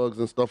the bugs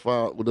and stuff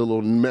out with the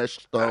little mesh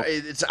stuff.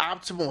 It's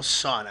optimal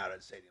sun out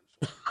at Stadium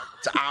Swim.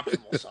 It's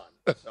optimal sun.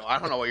 So I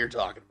don't know what you're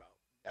talking about.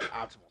 Yeah,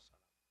 optimal sun.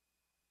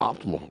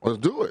 Optimal. Let's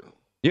do it.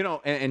 You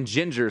know, and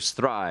gingers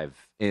thrive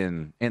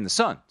in the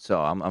sun. So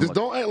I'm just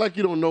don't act like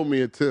you don't know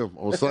me and Tim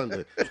on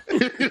Sunday.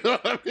 You know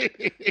what I mean?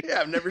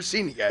 Yeah, I've never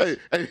seen you guys.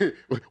 Hey,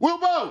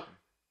 Wilbo!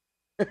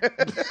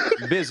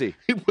 Busy.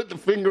 He put the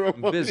finger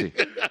up on Busy. me.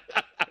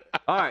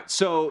 All right,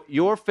 so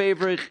your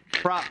favorite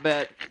prop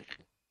bet,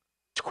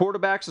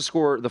 quarterbacks to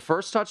score the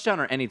first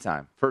touchdown or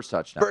anytime? First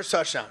touchdown. First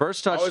touchdown.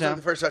 First touchdown. Always like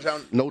the first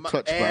touchdown. No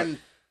touchback. And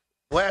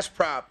last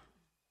prop,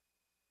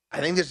 I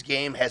think this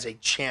game has a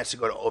chance to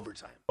go to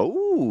overtime.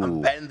 Oh.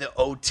 I'm betting the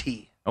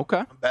OT. Okay.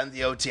 I'm betting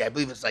the OT. I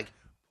believe it's like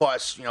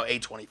plus,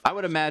 825. I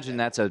would imagine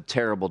that's a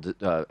terrible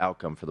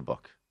outcome for the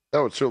book.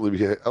 That would certainly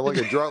be like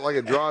a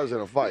draw is in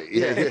a fight.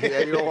 Yeah,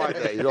 you don't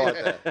like that. You don't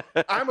like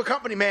that. I'm a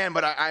company man,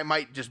 but I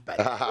might just bet.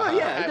 Well,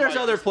 yeah, there's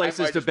other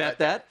places to bet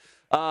that.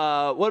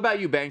 What about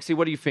you, Banksy?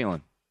 What are you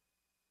feeling?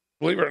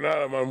 Believe it or not,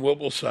 I'm on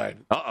Wibble's side.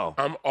 Uh-oh.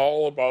 I'm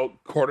all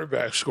about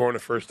quarterbacks scoring the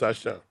first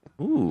touchdown.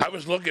 Ooh. I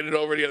was looking it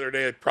over the other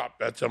day at prop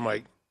bets. I'm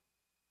like,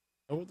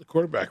 how would the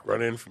quarterback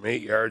run in from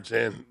 8 yards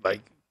in?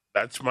 Like,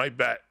 that's my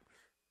bet.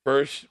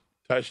 First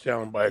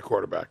touchdown by a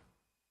quarterback.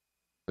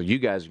 Well, you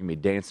guys are going to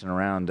be dancing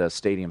around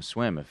Stadium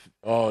Swim if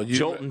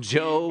Joltin'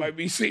 Joe. You might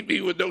be seeing me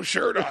with no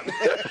shirt on.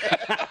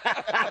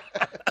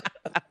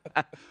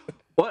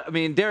 What? I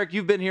mean, Derek,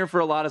 you've been here for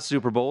a lot of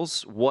Super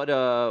Bowls. What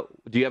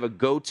do you have a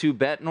go-to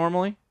bet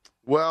normally?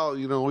 Well,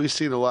 we've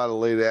seen a lot of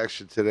late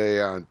action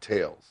today on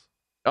tails.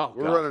 Oh,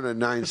 We're running a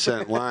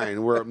 9-cent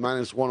line. We're at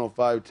minus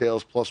 105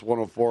 tails, plus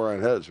 104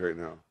 on heads right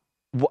now.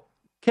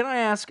 Can I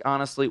ask,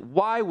 honestly,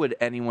 why would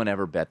anyone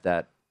ever bet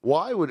that?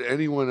 Why would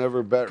anyone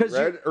ever bet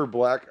red or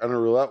black on a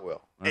roulette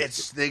wheel?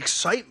 It's the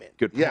excitement.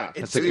 Good point. Yeah,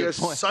 It's the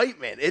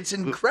excitement. It's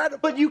incredible.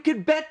 But you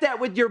could bet that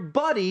with your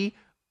buddy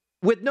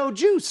with no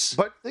juice.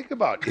 But think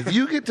about it. If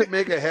you get to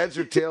make a heads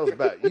or tails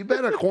bet, you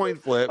bet a coin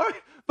flip.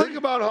 Think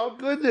about how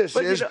good this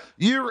is.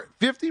 You're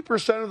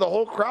 50% of the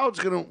whole crowd's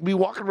going to be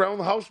walking around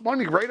with house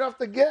money right off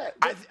the get.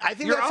 I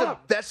think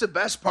that's the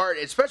best part,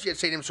 especially at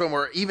Stadium Swim,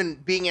 or even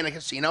being in a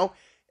casino,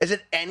 is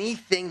that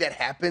anything that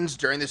happens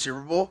during the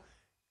Super Bowl,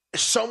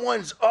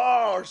 someone's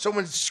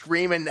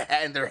screaming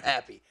and they're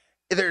happy.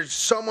 There's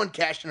someone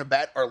cashing a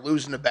bet or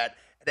losing a bet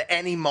at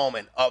any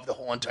moment of the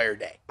whole entire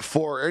day.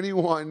 For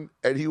anyone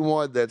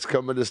that's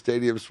coming to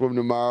Stadium Swim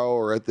tomorrow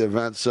or at the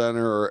event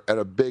center or at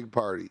a big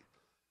party,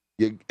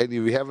 and if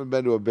you haven't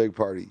been to a big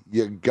party,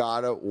 you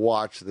gotta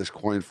watch this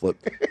coin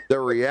flip. The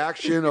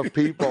reaction of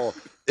people,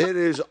 it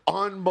is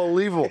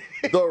unbelievable.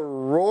 The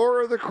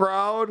roar of the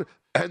crowd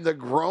and the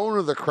groan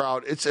of the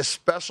crowd, it's a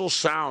special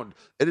sound.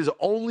 It is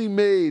only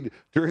made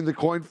during the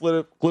coin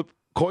flip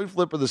coin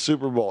flip of the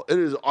Super Bowl. It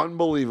is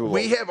unbelievable.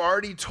 We have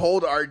already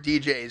told our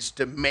DJs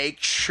to make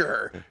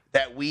sure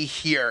that we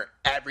hear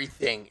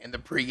everything in the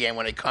pregame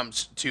when it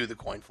comes to the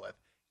coin flip.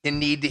 You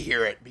need to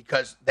hear it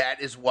because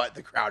that is what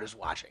the crowd is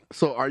watching.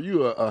 So are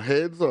you a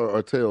heads or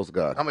a tails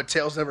guy? I'm a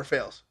tails never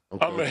fails.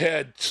 Okay. I'm a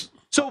heads.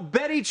 So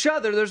bet each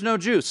other. There's no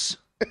juice.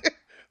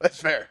 That's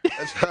fair.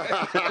 That's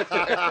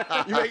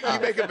fair. you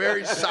make a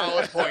very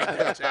solid point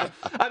there, Tim.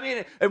 I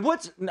mean, and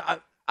what's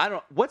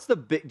the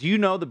big? Do you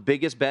know the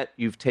biggest bet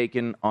you've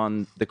taken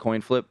on the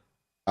coin flip?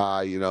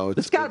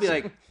 It's got to be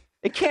like,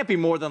 it can't be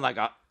more than like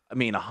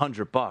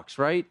 $100,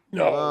 right?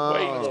 No,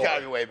 wait. It's got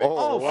to be way bigger.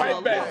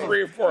 I bet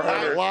 300 or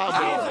 400.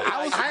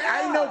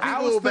 I know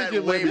people who bet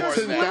way more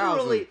than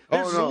that.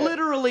 There's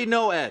literally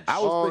no edge.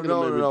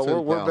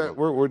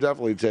 We're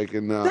definitely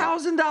taking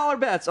 $1,000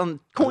 bets on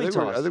coin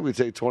toss. I think we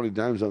take 20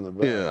 dimes on the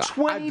bet. Yeah,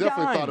 20 I definitely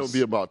dimes. thought it would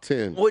be about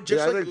 10. Well,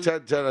 just I think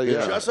 10.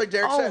 Just like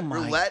Derek said, my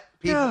roulette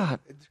people. God.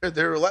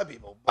 They're roulette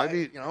people. But, I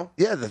mean,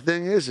 the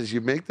thing is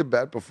you make the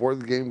bet before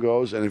the game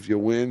goes, and if you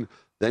win,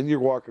 then you're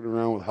walking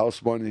around with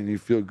house money and you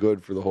feel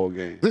good for the whole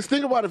game. Just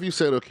think about if you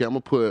said, okay, I'm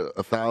going to put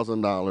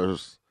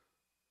 $1,000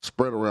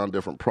 spread around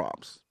different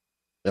props,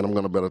 and I'm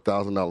going to bet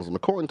 $1,000 on the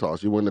coin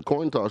toss. You win the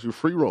coin toss, you're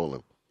free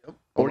rolling. Yep.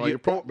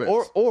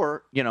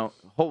 Or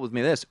hold with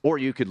me this, or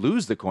you could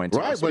lose the coin toss.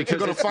 Right, but because you're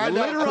going to find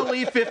out.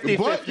 Literally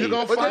 50-50. You're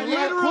going to find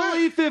out.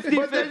 Literally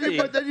 50-50.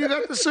 But then you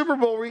got the Super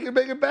Bowl where you can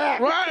make it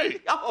back.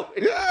 Right. Oh,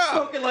 Yeah.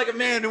 Spoken like a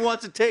man who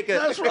wants to take a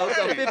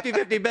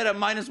 50-50 bet at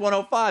minus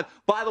 105.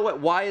 By the way,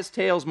 why is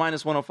tails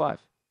minus 105?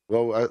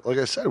 Well, like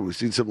I said, we've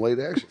seen some late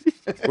action.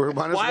 We're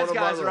minus Wise 105.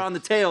 guys are on the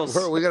tails.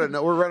 We're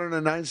running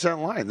a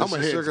 9-cent line. This I'm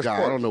a is heads Circus guy.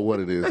 Sports. I don't know what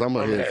it is. I'm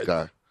a heads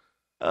guy.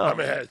 I'm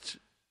a heads.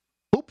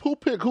 Who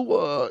picked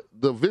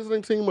the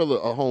visiting team or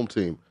a home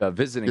team?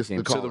 Visiting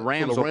team. So the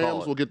Rams,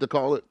 will get to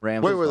call it.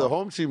 Rams Wait, the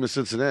home team is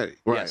Cincinnati.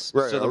 Yes.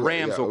 So the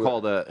Rams will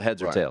call the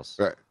heads or tails.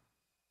 Right.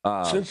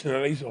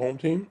 Cincinnati's the home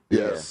team?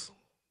 Yes.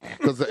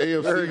 Because the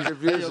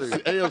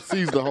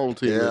AFC's the home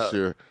team this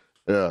year.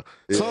 Yeah.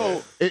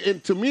 So,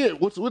 and to me,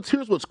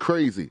 here's what's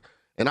crazy.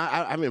 And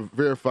I haven't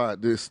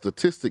verified this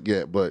statistic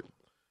yet, but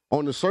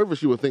on the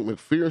surface, you would think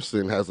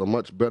McPherson has a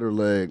much better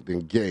leg than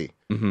Gay.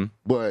 Mm-hmm.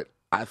 But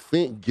I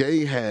think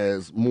Gay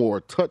has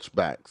more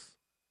touchbacks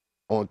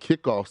on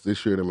kickoffs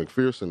this year than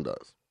McPherson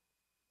does.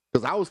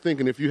 Because I was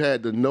thinking if you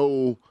had the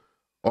no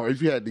or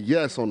if you had the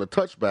yes on the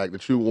touchback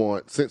that you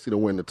want Cincy to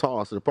win the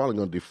toss, they're probably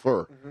going to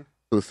defer to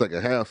the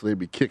second half, so they'd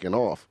be kicking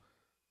off.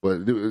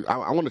 But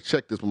I want to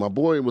check this. But my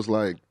boy was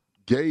like,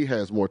 Gay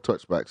has more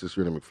touchbacks this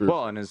year than McPherson.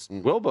 Well, and as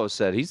Wilbo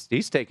said,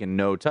 he's taking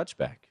no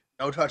touchback.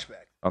 No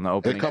touchback. On the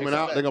opening. They're coming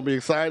out. They're going to be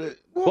excited.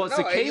 Well, it's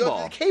the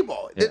K-ball. The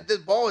K-ball. Yeah. The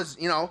ball is,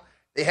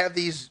 they have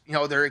these,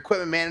 their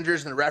equipment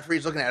managers and the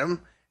referees looking at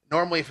them.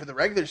 Normally for the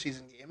regular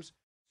season games,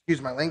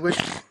 excuse my language,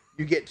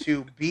 you get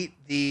to beat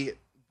the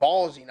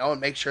balls,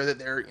 and make sure that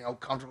they're,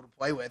 comfortable to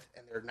play with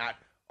and they're not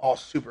all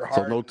super hard.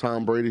 So no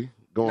Tom Brady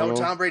going on? No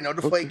Tom Brady, no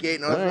deflate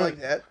gate, nothing like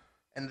that.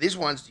 And these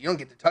ones, you don't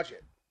get to touch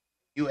it.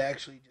 You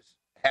actually just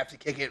have to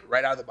kick it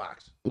right out of the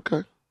box.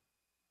 Okay.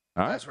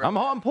 All right.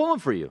 I'm pulling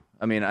for you.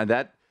 I mean,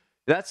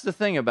 that's the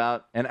thing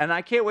about, and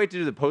I can't wait to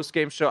do the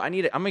post-game show. I'm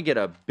going to get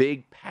a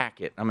big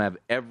packet. I'm going to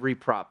have every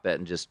prop bet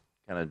and just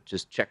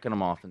checking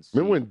them off and see.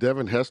 Remember when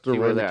Devin Hester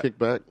ran the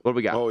kickback? What do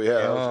we got? Oh,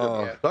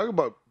 yeah. Talk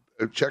about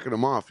checking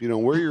them off.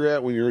 Where you're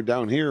at when you're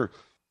down here,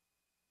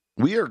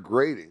 we are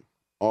grading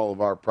all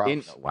of our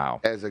props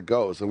as it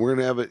goes. And we're going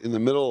to have it in the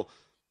middle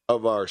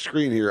of our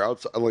screen here,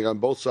 outside, like on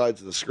both sides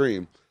of the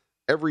screen,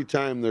 every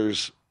time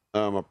there's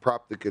a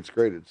prop that gets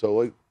graded. So,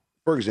 like,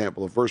 for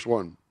example, the first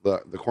one, the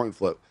coin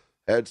flip,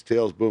 heads,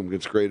 tails, boom,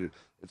 gets graded.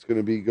 It's going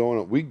to be going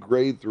up. We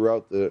grade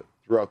throughout the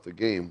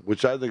game,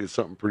 which I think is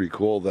something pretty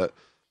cool that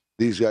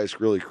these guys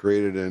really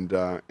created and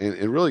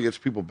really gets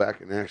people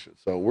back in action.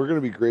 So we're going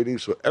to be grading.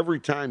 So every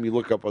time you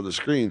look up on the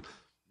screen,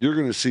 you're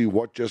going to see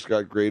what just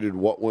got graded,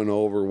 what went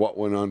over, what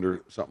went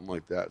under, something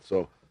like that.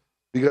 So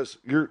because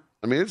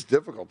it's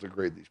difficult to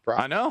grade these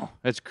props. I know.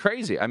 It's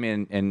crazy. I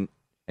mean, and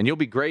you'll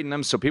be grading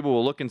them so people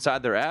will look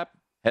inside their app,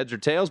 heads or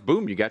tails,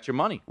 boom, you got your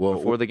money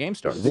before the game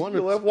starts.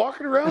 You'll have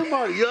walking around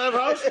money. You'll have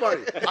house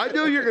money. I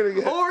knew you're going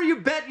to get. Or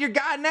you bet your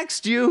guy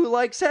next to you who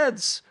likes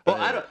heads. Well,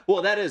 I don't.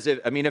 Well, that is.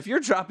 If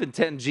you're dropping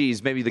 10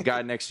 G's, maybe the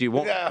guy next to you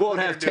won't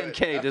have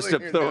 10K just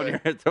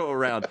to throw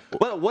around.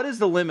 Well, what is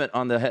the limit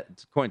on the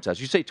coin toss?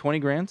 You say 20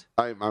 grand?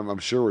 I'm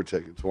sure we're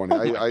taking 20.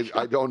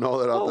 I don't know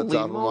that off the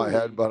top of my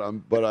head, but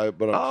I'm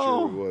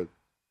sure we would.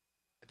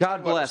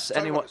 God bless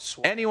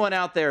anyone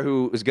out there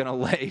who is going to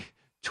lay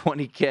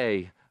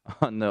 20K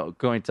on the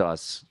coin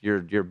toss.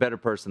 You're a better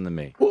person than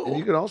me. And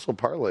you can also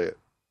parlay it.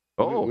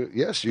 Oh.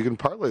 Yes, you can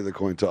parlay the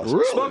coin toss.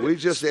 Really? We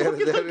just added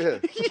that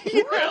in.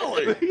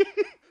 Really?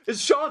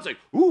 It's Sean's like,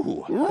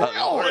 ooh,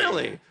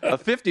 really? A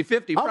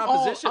 50-50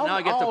 proposition. Now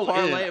I get to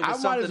parlay it with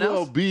something else. I might as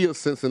well be a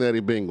Cincinnati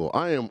Bengal.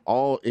 I am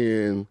all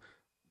in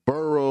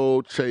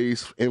Burrow,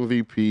 Chase,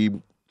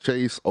 MVP,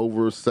 Chase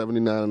over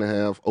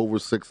 79.5, over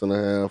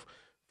 6.5,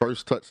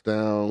 first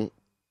touchdown,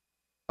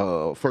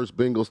 first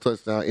Bengals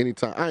touchdown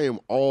anytime. I am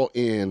all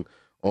in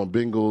on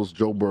Bengals,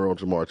 Joe Burrow,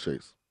 Jamar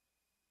Chase.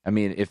 I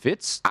mean,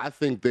 I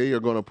think they are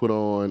going to put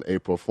on a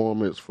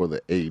performance for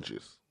the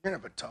ages. You're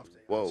going to have a tough day.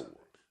 Whoa.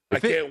 I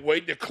can't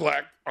wait to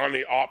collect on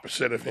the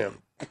opposite of him.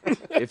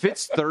 If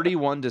it's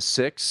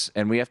 31-6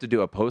 and we have to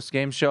do a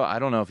post-game show, I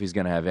don't know if he's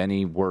going to have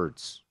any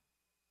words.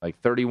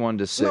 Like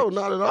 31-6. No,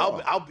 not at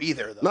all. I'll be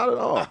there, though. Not at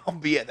all. I'll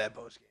be at that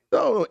postgame.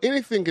 No,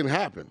 anything can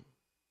happen.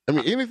 I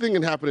mean, anything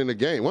can happen in the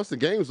game. Once the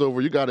game's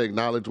over, you got to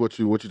acknowledge what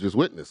you just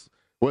witnessed,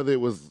 whether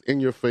it was in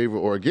your favor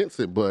or against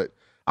it. But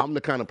I'm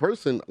the kind of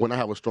person, when I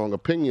have a strong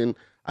opinion,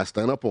 I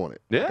stand up on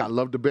it. Yeah. Like, I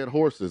love to bet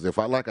horses. If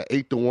I like an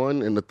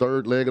 8-1 in the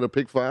third leg of the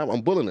pick 5,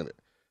 I'm bulling in it.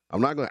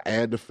 I'm not going to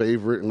add the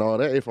favorite and all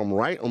that. If I'm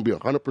right, I'm going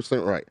to be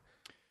 100% right.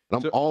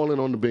 And I'm all in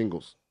on the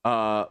Bengals.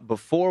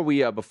 Before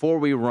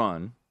we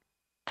run,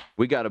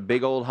 we got a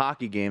big old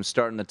hockey game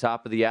starting the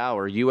top of the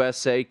hour.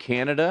 USA,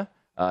 Canada.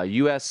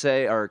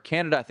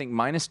 Canada, I think,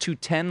 minus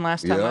 210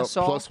 last time I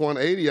saw. Plus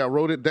 180. I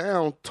wrote it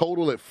down.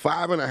 Total at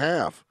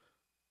 5.5.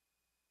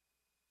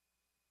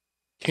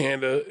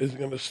 Canada is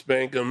going to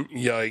spank them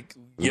like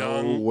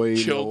young No way,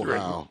 children.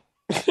 No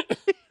how.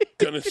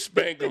 Going to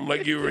spank them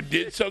like you ever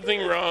did something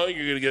wrong.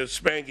 You're going to get a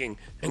spanking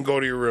and go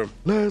to your room.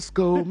 Let's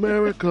go,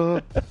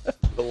 America.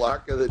 The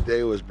lock of the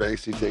day was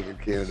Banksy taking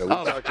Canada. We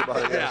talked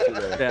about it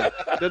yesterday.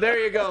 Yeah. So there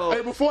you go.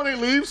 Hey, before they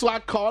leave, so I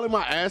called him,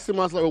 I asked him,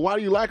 I was like, well, why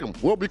do you like him?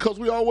 Well, because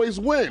we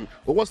always win.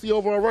 Well, what's the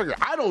overall record?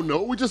 I don't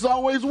know. We just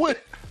always win.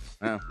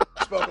 Yeah.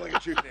 Spoken like a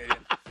true Canadian.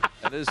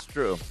 That is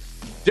true.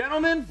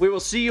 Gentlemen, we will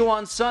see you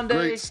on Sunday.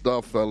 Great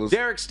stuff, fellas.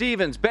 Derek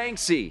Stevens,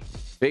 Banksy,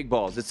 Big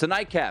Balls. It's the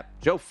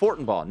Nightcap. Joe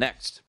Fortenbaugh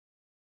next.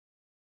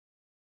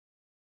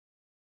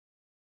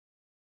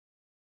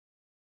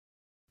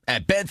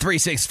 At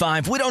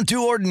Bet365, we don't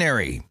do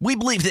ordinary. We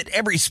believe that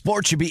every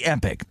sport should be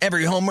epic.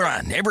 Every home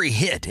run, every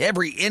hit,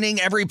 every inning,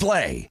 every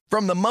play.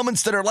 From the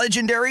moments that are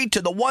legendary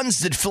to the ones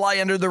that fly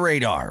under the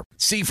radar.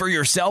 See for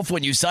yourself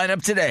when you sign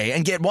up today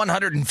and get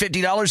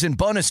 $150 in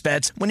bonus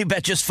bets when you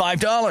bet just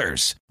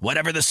 $5.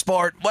 Whatever the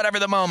sport, whatever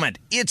the moment,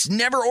 it's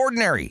never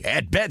ordinary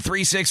at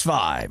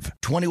Bet365.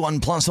 21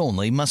 plus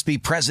only. Must be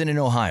present in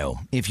Ohio.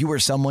 If you or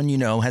someone you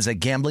know has a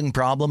gambling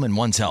problem and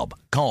wants help,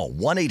 call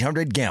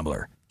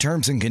 1-800-GAMBLER.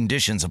 Terms and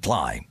conditions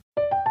apply.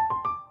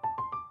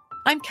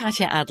 I'm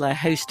Katya Adler,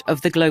 host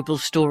of The Global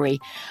Story.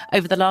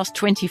 Over the last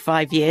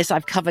 25 years,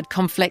 I've covered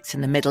conflicts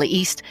in the Middle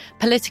East,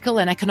 political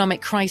and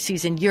economic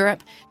crises in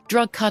Europe,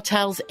 drug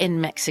cartels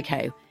in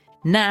Mexico.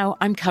 Now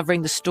I'm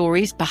covering the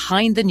stories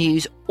behind the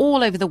news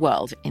all over the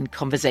world in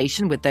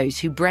conversation with those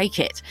who break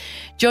it.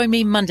 Join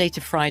me Monday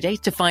to Friday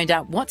to find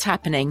out what's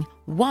happening,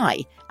 why,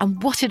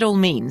 and what it all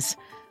means.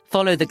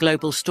 Follow The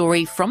Global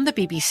Story from the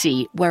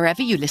BBC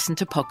wherever you listen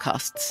to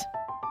podcasts.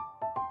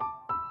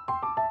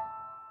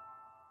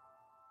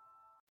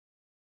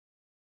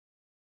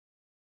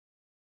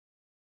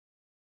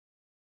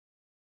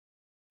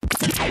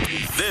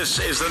 This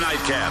is the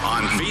Nightcap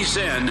on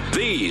VSiN,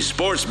 the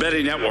Sports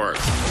Betting Network.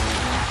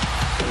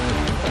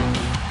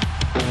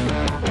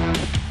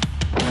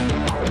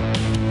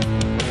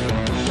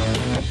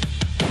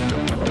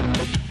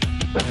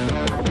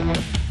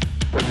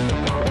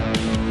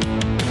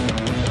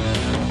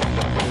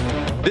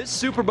 This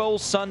Super Bowl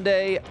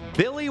Sunday,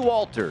 Billy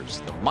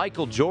Walters, the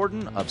Michael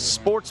Jordan of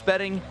sports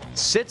betting,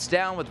 sits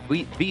down with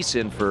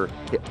VSiN for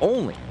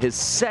only his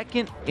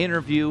second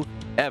interview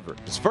ever.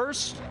 His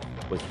first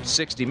was for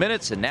 60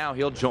 Minutes, and now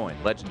he'll join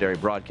legendary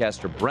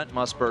broadcaster Brent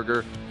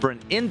Musburger for an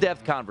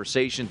in-depth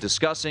conversation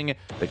discussing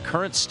the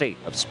current state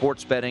of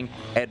sports betting,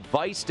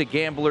 advice to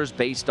gamblers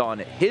based on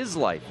his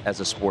life as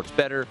a sports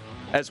bettor,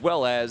 as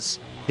well as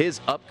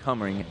his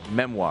upcoming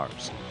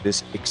memoirs.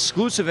 This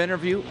exclusive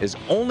interview is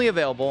only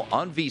available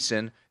on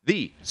VSiN,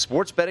 the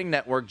Sports Betting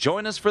Network.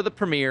 Join us for the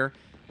premiere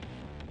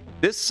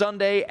this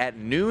Sunday at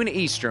noon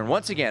Eastern.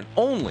 Once again,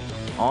 only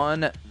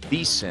on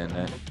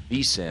VSiN,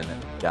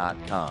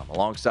 VSiN.com.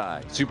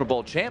 Alongside Super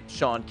Bowl champ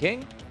Sean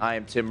King, I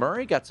am Tim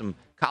Murray. Got some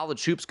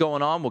college hoops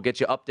going on. We'll get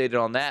you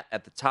updated on that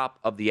at the top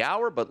of the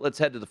hour. But let's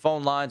head to the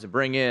phone lines and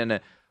bring in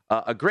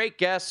a great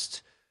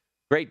guest,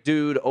 great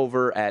dude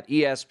over at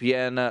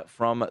ESPN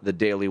from the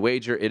Daily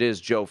Wager. It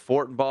is Joe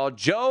Fortenbaugh.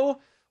 Joe,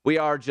 we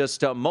are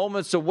just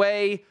moments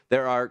away.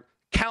 There are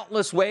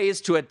countless ways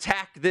to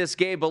attack this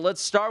game, but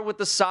let's start with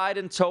the side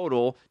and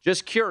total.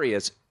 Just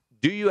curious,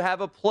 do you have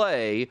a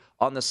play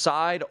on the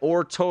side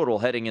or total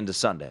heading into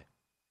Sunday?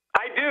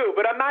 I do,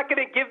 but I'm not going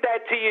to give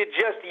that to you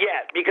just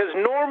yet, because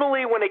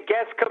normally when a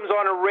guest comes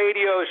on a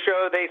radio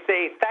show, they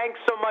say, thanks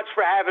so much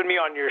for having me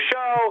on your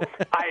show.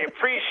 I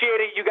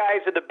appreciate it. You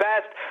guys are the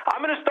best.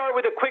 I'm going to start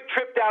with a quick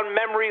trip down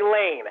memory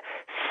lane.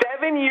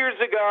 7 years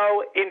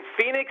ago in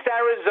Phoenix,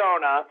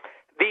 Arizona,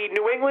 the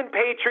New England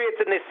Patriots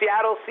and the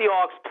Seattle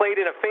Seahawks played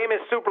in a famous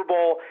Super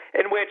Bowl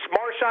in which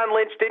Marshawn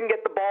Lynch didn't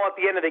get the ball at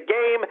the end of the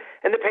game,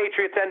 and the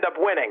Patriots end up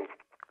winning.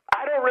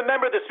 I don't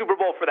remember the Super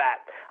Bowl for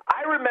that.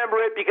 I remember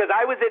it because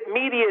I was at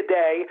Media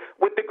Day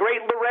with the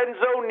great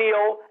Lorenzo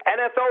Neal,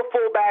 NFL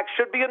fullback,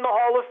 should be in the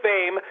Hall of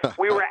Fame.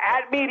 We were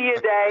at Media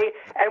Day,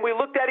 and we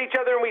looked at each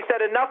other and we said,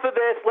 enough of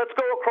this. Let's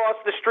go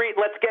across the street.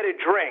 Let's get a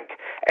drink.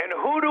 And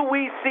who do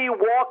we see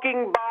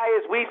walking by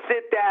as we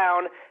sit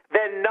down?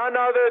 Then none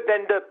other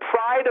than the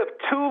pride of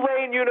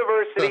Tulane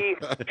University,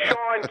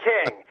 Sean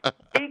King.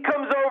 He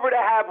comes over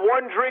to have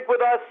one drink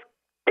with us.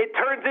 It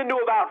turns into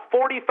about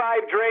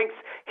 45 drinks.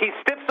 He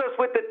stiffs us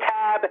with the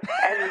tab,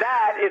 and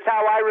that is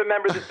how I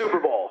remember the Super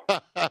Bowl.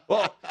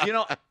 Well,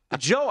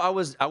 Joe, I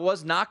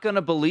was not going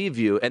to believe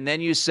you, and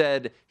then you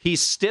said he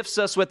stiffs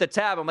us with the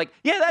tab. I'm like,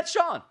 yeah, that's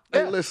Sean.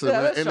 Hey, listen,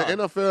 man, in the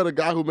NFL, the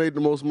guy who made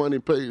the most money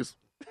pays.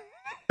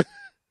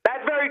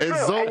 That's very true.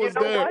 And Zoe was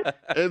there.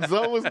 And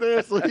Zoe was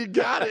there, so he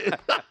got it.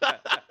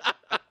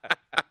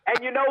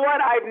 And you know what?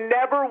 I've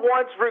never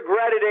once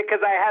regretted it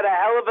because I had a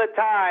hell of a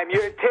time.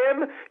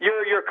 Tim,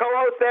 your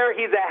co-host there,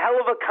 he's a hell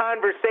of a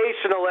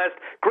conversationalist.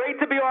 Great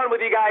to be on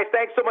with you guys.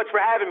 Thanks so much for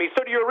having me.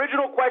 So to your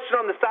original question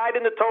on the side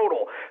and the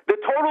total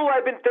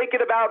I've been thinking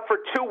about for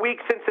 2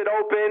 weeks since it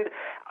opened.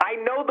 I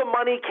know the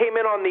money came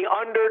in on the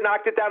under,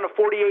 knocked it down to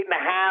 48.5.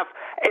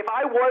 If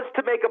I was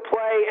to make a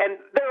play, and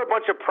there are a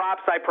bunch of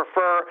props I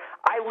prefer,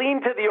 I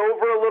lean to the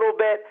over a little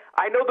bit.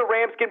 I know the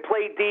Rams can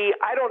play D.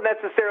 I don't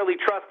necessarily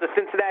trust the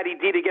Cincinnati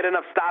D to get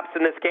enough stops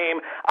in this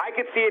game. I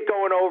could see it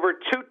going over.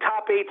 2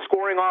 top 8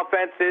 scoring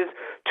offenses,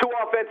 2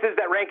 offenses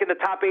that rank in the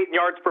top 8 in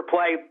yards per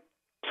play.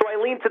 So I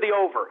lean to the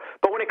over.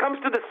 But when it comes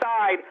to the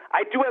side,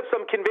 I do have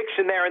some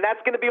conviction there, and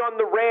that's going to be on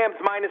the Rams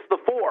minus the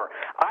 4.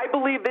 I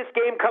believe this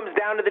game comes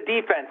down to the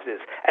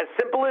defenses. As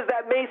simple as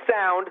that may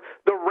sound,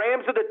 the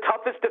Rams are the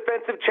toughest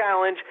defensive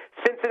challenge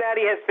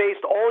Cincinnati has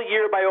faced all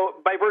year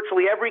by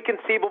virtually every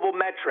conceivable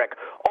metric.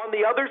 On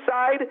the other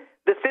side,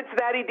 the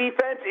Cincinnati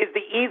defense is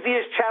the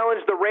easiest challenge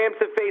the Rams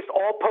have faced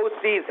all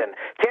postseason.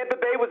 Tampa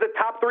Bay was a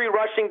top 3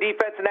 rushing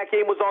defense, and that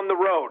game was on the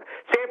road.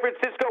 San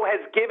Francisco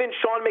has given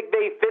Sean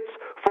McVay fits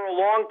for a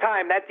long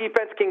time. That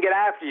defense can get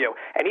after you.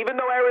 And even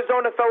though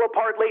Arizona fell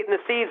apart late in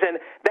the season,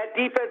 that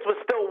defense was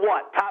still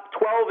what? Top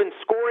 12 in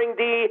scoring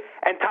D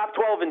and top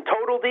 12 in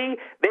total D?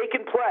 They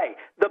can play.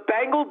 The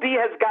Bengal D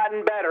has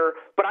gotten better,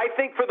 but I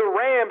think for the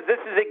Rams, this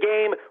is a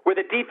game where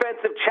the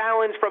defensive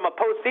challenge from a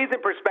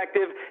postseason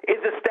perspective is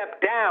a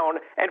step down.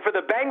 And for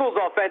the Bengals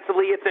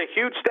offensively, it's a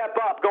huge step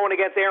up going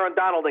against Aaron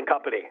Donald and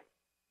company.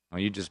 Oh,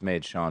 you just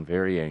made Sean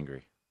very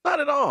angry.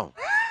 Not at all.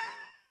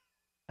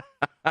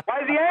 Why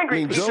is he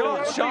angry?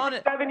 Sean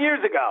 7 years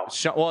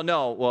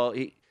ago. Well,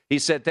 he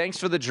said thanks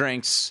for the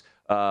drinks,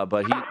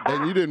 but he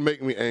and you didn't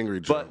make me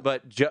angry, Joe.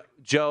 But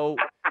Joe,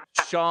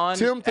 Sean,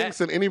 Tim thinks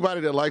that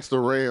anybody that likes the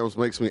Rams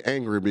makes me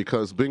angry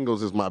because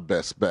Bengals is my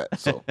best bet.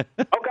 So okay,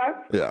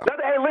 yeah. No,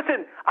 hey,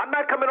 listen, I'm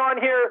not coming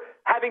on here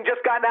having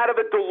just gotten out of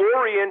a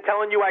DeLorean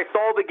telling you I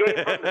saw the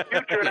game from the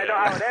future and I know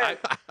how it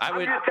ends.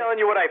 I'm just telling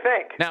you what I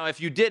think. Now, if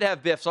you did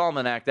have Biff's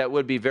Almanac, that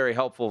would be very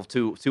helpful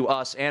to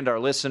us and our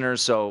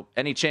listeners. So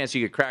any chance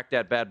you could crack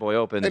that bad boy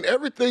open. And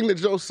everything that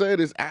Joe said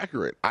is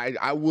accurate.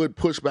 I would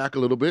push back a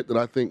little bit that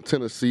I think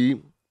Tennessee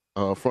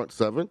front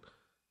 7,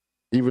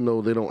 even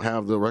though they don't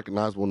have the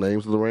recognizable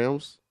names of the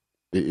Rams,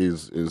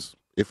 is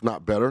if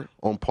not better,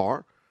 on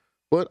par.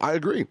 But I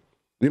agree.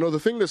 You know,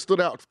 the thing that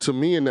stood out to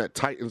me in that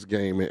Titans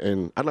game,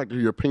 and I'd like to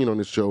hear your opinion on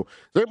this show,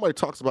 everybody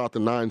talks about the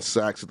 9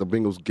 sacks that the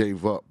Bengals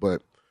gave up,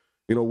 but,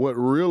 you know, what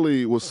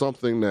really was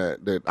something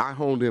that I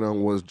honed in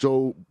on was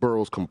Joe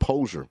Burrow's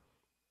composure.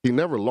 He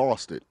never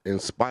lost it in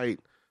spite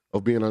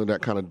of being under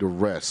that kind of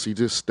duress. He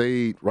just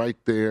stayed right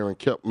there and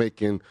kept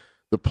making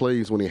the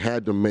plays when he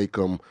had to make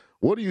them.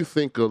 What do you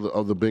think of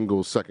the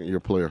Bengals' second-year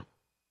player?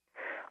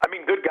 I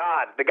mean, good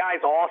God, the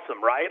guy's awesome,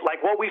 right?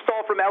 Like what we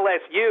saw from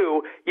LSU,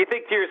 you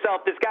think to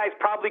yourself, this guy's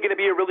probably going to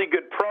be a really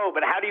good pro,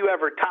 but how do you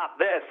ever top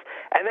this?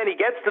 And then he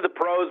gets to the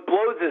pros,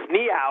 blows his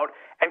knee out,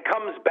 and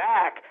comes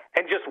back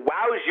and just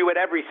wows you at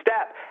every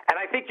step. And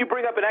I think you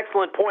bring up an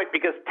excellent point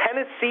because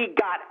Tennessee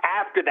got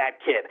after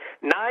that kid.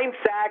 9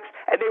 sacks,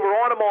 and they were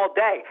on him all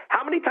day.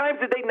 How many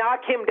times did they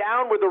knock him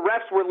down where the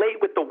refs were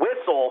late with the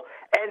whistle,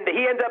 and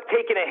he ended up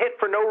taking a hit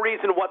for no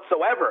reason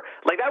whatsoever?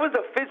 Like, that was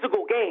a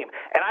physical game.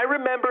 And I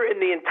remember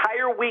in the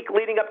entire week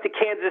leading up to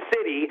Kansas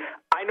City,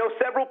 I know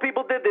several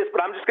people did this,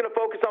 but I'm just going to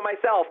focus on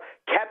myself,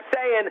 kept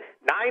saying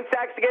 9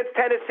 sacks against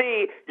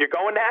Tennessee, you're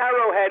going to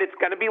Arrowhead, it's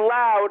going to be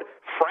loud,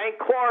 Frank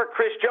Clark,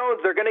 Chris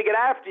Jones, they're going to get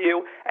after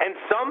you, and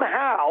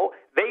somehow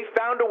they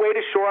found a way to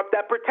shore up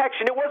that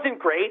protection. It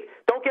wasn't great.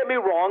 Don't get me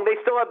wrong. They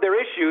still have their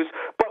issues.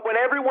 But when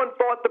everyone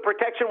thought the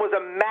protection was a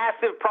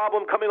massive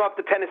problem coming off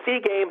the Tennessee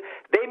game,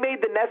 they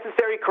made the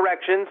necessary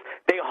corrections.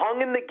 They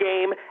hung in the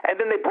game, and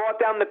then they brought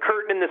down the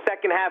curtain in the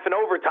second half and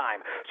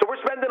overtime. So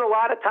we're spending a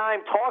lot of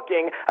time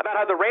talking about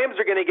how the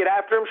Rams are going to get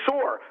after him,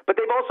 sure. But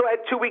they've also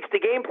had 2 weeks to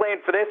game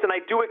plan for this, and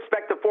I do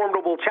expect a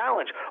formidable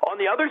challenge. On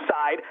the other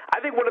side, I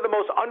think one of the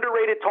most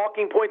underrated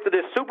talking points of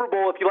this Super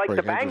Bowl, if you like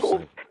the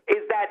Bengals,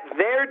 is that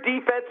their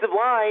defensive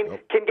line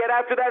can get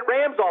after that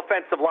Rams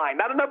offensive line.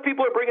 Not enough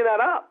people are bringing that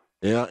up.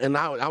 Yeah, and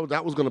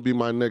that was going to be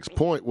my next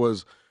point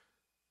was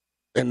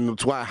and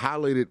that's why I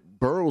highlighted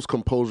Burrow's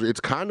composure. It's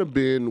kind of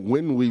been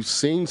when we've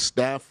seen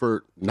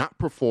Stafford not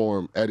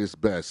perform at his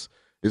best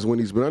is when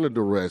he's been under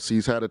duress.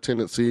 He's had a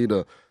tendency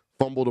to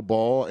fumble the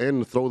ball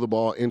and throw the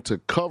ball into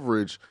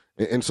coverage.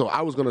 And so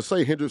I was going to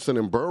say Hendrickson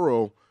and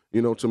Burrow,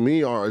 to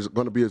me is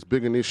going to be as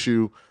big an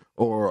issue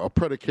or a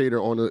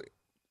predicator on the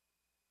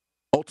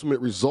ultimate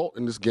result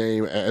in this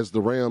game as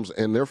the Rams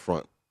and their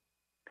front.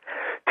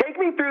 Take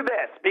me through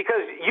this,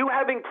 because you,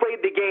 having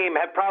played the game,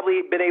 have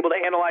probably been able to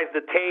analyze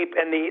the tape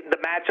and the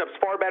matchups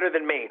far better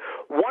than me.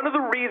 One of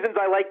the reasons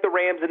I like the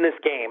Rams in this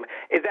game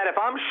is that if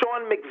I'm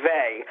Sean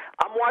McVay,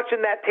 I'm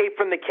watching that tape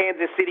from the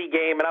Kansas City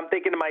game, and I'm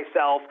thinking to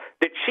myself,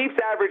 the Chiefs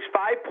averaged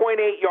 5.8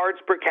 yards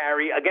per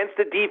carry against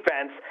a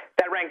defense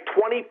that ranked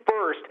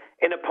 21st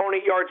in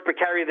opponent yards per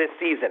carry this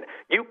season.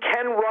 You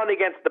can run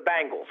against the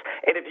Bengals.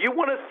 And if you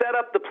want to set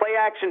up the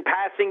play-action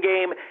passing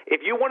game,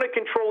 if you want to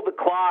control the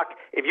clock,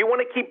 if you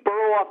want to keep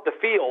Burrow off the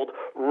field,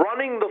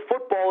 running the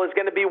football is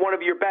going to be one of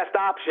your best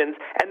options,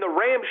 and the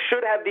Rams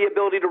should have the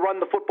ability to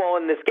run the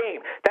football in this game.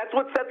 That's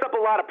what sets up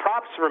a lot of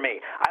props for me.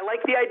 I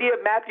like the idea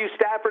of Matthew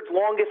Stafford's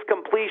longest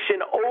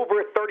completion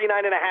over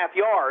 39.5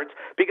 yards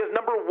because,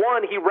 number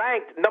one, he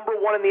ranked number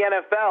one in the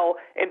NFL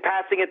in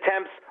passing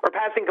attempts or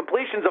passing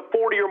completions of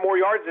 40 or more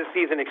yards this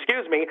season,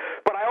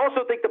 but I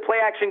also think the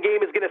play-action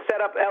game is going to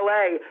set up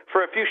L.A.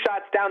 for a few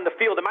shots down the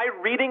field. Am I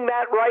reading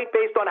that right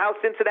based on how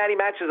Cincinnati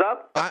matches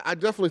up? I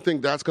definitely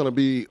think that's going to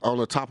be on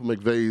the top of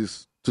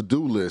McVay's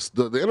to-do list.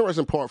 The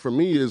interesting part for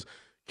me is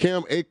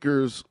Cam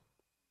Akers,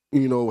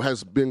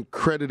 has been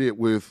credited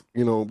with,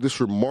 this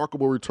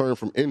remarkable return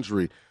from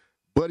injury,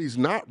 but he's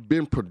not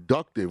been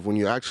productive when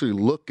you actually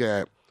look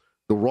at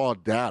the raw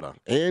data,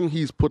 and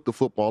he's put the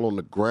football on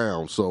the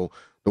ground. So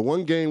the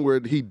one game where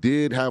he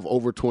did have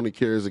over 20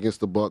 carries against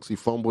the Bucs, he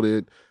fumbled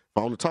it.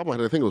 On the top of my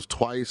head, I think it was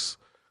twice.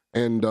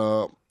 And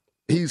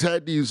he's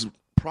had these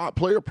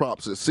player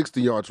props at 60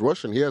 yards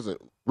rushing. He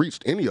hasn't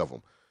reached any of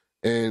them.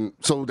 And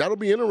so that'll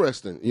be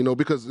interesting,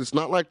 because it's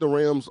not like the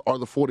Rams are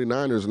the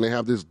 49ers and they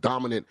have this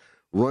dominant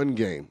run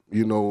game,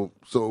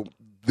 So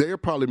they're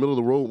probably middle of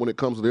the road when it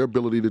comes to their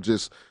ability to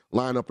just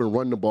line up and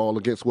run the ball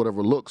against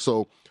whatever looks.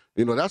 So,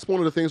 that's one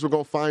of the things we're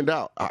going to find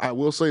out. I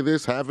will say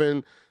this,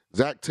 having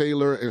Zach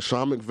Taylor and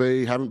Sean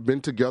McVay haven't been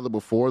together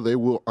before. They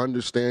will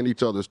understand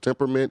each other's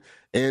temperament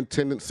and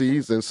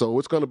tendencies, and so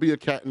it's going to be a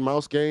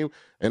cat-and-mouse game,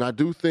 and I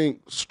do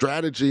think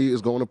strategy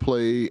is going to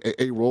play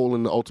a role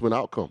in the ultimate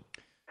outcome.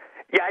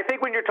 Yeah, I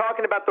think when you're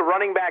talking about the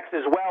running backs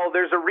as well,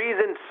 there's a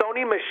reason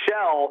Sony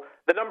Michel,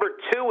 the number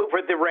 2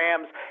 for the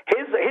Rams,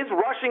 his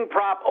rushing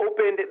prop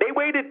opened. They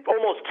waited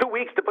almost 2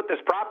 weeks to put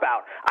this prop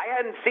out. I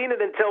hadn't seen it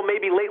until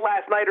maybe late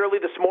last night, early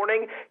this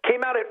morning.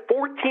 Came out at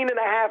 14.5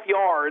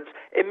 yards,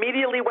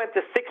 immediately went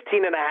to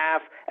 16.5,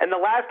 and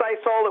the last I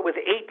saw it was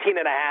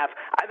 18.5.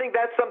 I think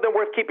that's something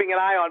worth keeping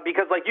an eye on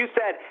because, like you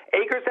said,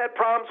 Akers had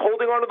problems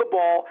holding onto the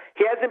ball.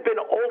 He hasn't been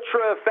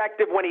ultra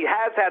effective when he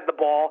has had the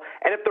ball,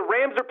 and if the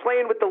Rams are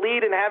playing with the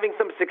lead and having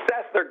some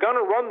success, they're going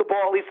to run the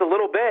ball at least a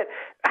little bit.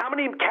 How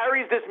many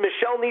carries does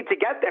Michel need to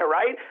get there,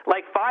 right?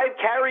 Like 5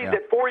 carries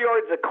at 4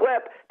 yards a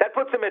clip, that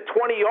puts him at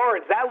 20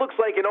 yards. That looks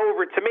like an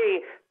over to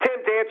me.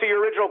 Tim, to answer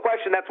your original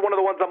question, that's one of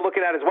the ones I'm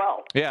looking at as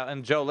well. Yeah,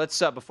 and Joe, let's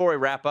before we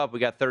wrap up, we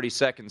got 30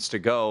 seconds to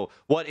go.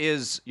 What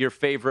is your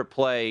favorite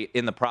play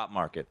in the prop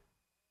market?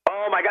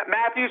 Oh, my God.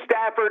 Matthew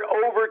Stafford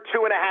over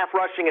 2.5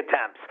 rushing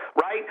attempts,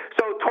 right?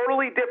 So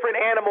totally different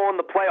animal in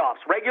the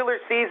playoffs. Regular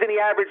season, he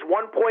averaged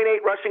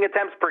 1.8 rushing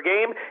attempts per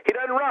game. He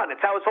doesn't run.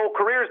 It's how his whole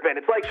career's been.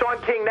 It's like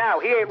Sean King now.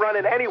 He ain't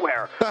running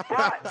anywhere.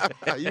 But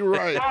you're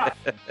right.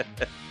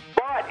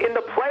 But in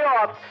the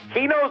playoffs,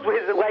 he knows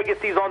his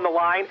legacy's on the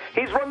line.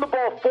 He's run the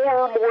ball 4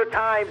 or more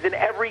times in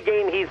every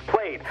game he's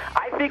played.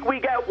 I think we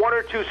get 1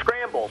 or 2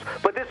 scrambles,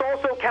 but this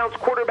also counts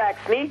quarterback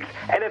sneaks,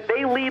 and if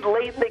they lead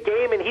late in the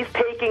game and he's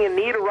taking a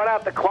knee to run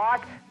out the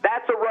clock,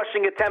 that's a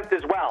rushing attempt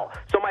as well.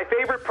 So my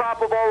favorite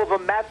prop of all of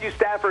them, Matthew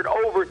Stafford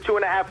over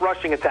 2.5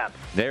 rushing attempts.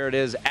 There it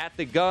is at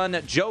the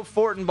gun. Joe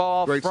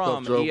Fortenbaugh Great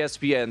from stuff, Joe.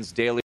 ESPN's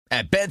Daily.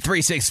 At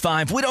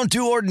Bet365, we don't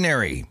do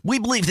ordinary. We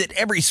believe that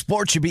every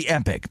sport should be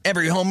epic.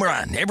 Every home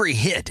run, every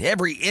hit,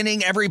 every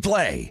inning, every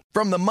play.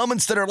 From the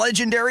moments that are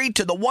legendary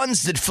to the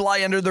ones that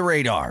fly under the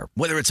radar.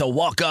 Whether it's a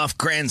walk-off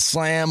grand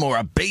slam or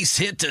a base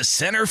hit to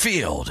center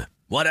field.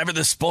 Whatever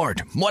the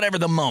sport, whatever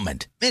the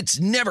moment. It's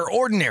never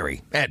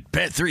ordinary at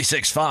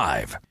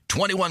Bet365.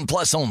 21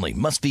 plus only.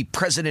 Must be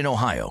present in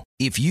Ohio.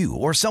 If you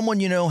or someone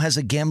you know has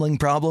a gambling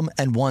problem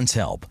and wants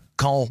help,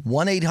 call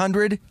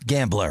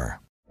 1-800-GAMBLER.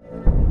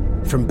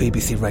 From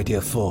BBC Radio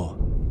 4,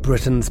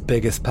 Britain's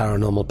biggest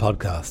paranormal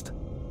podcast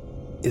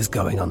is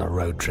going on a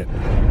road trip.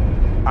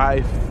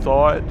 I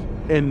thought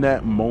in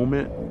that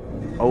moment,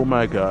 oh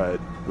my God,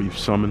 we've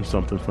summoned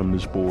something from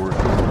this board.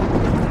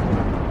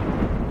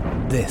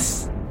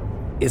 This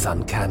is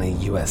Uncanny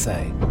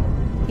USA.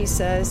 He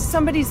says,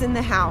 somebody's in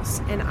the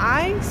house, and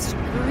I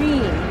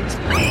screamed.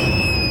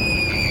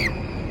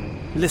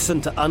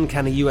 Listen to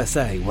Uncanny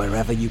USA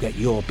wherever you get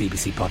your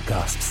BBC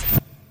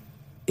podcasts,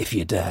 if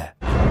you dare.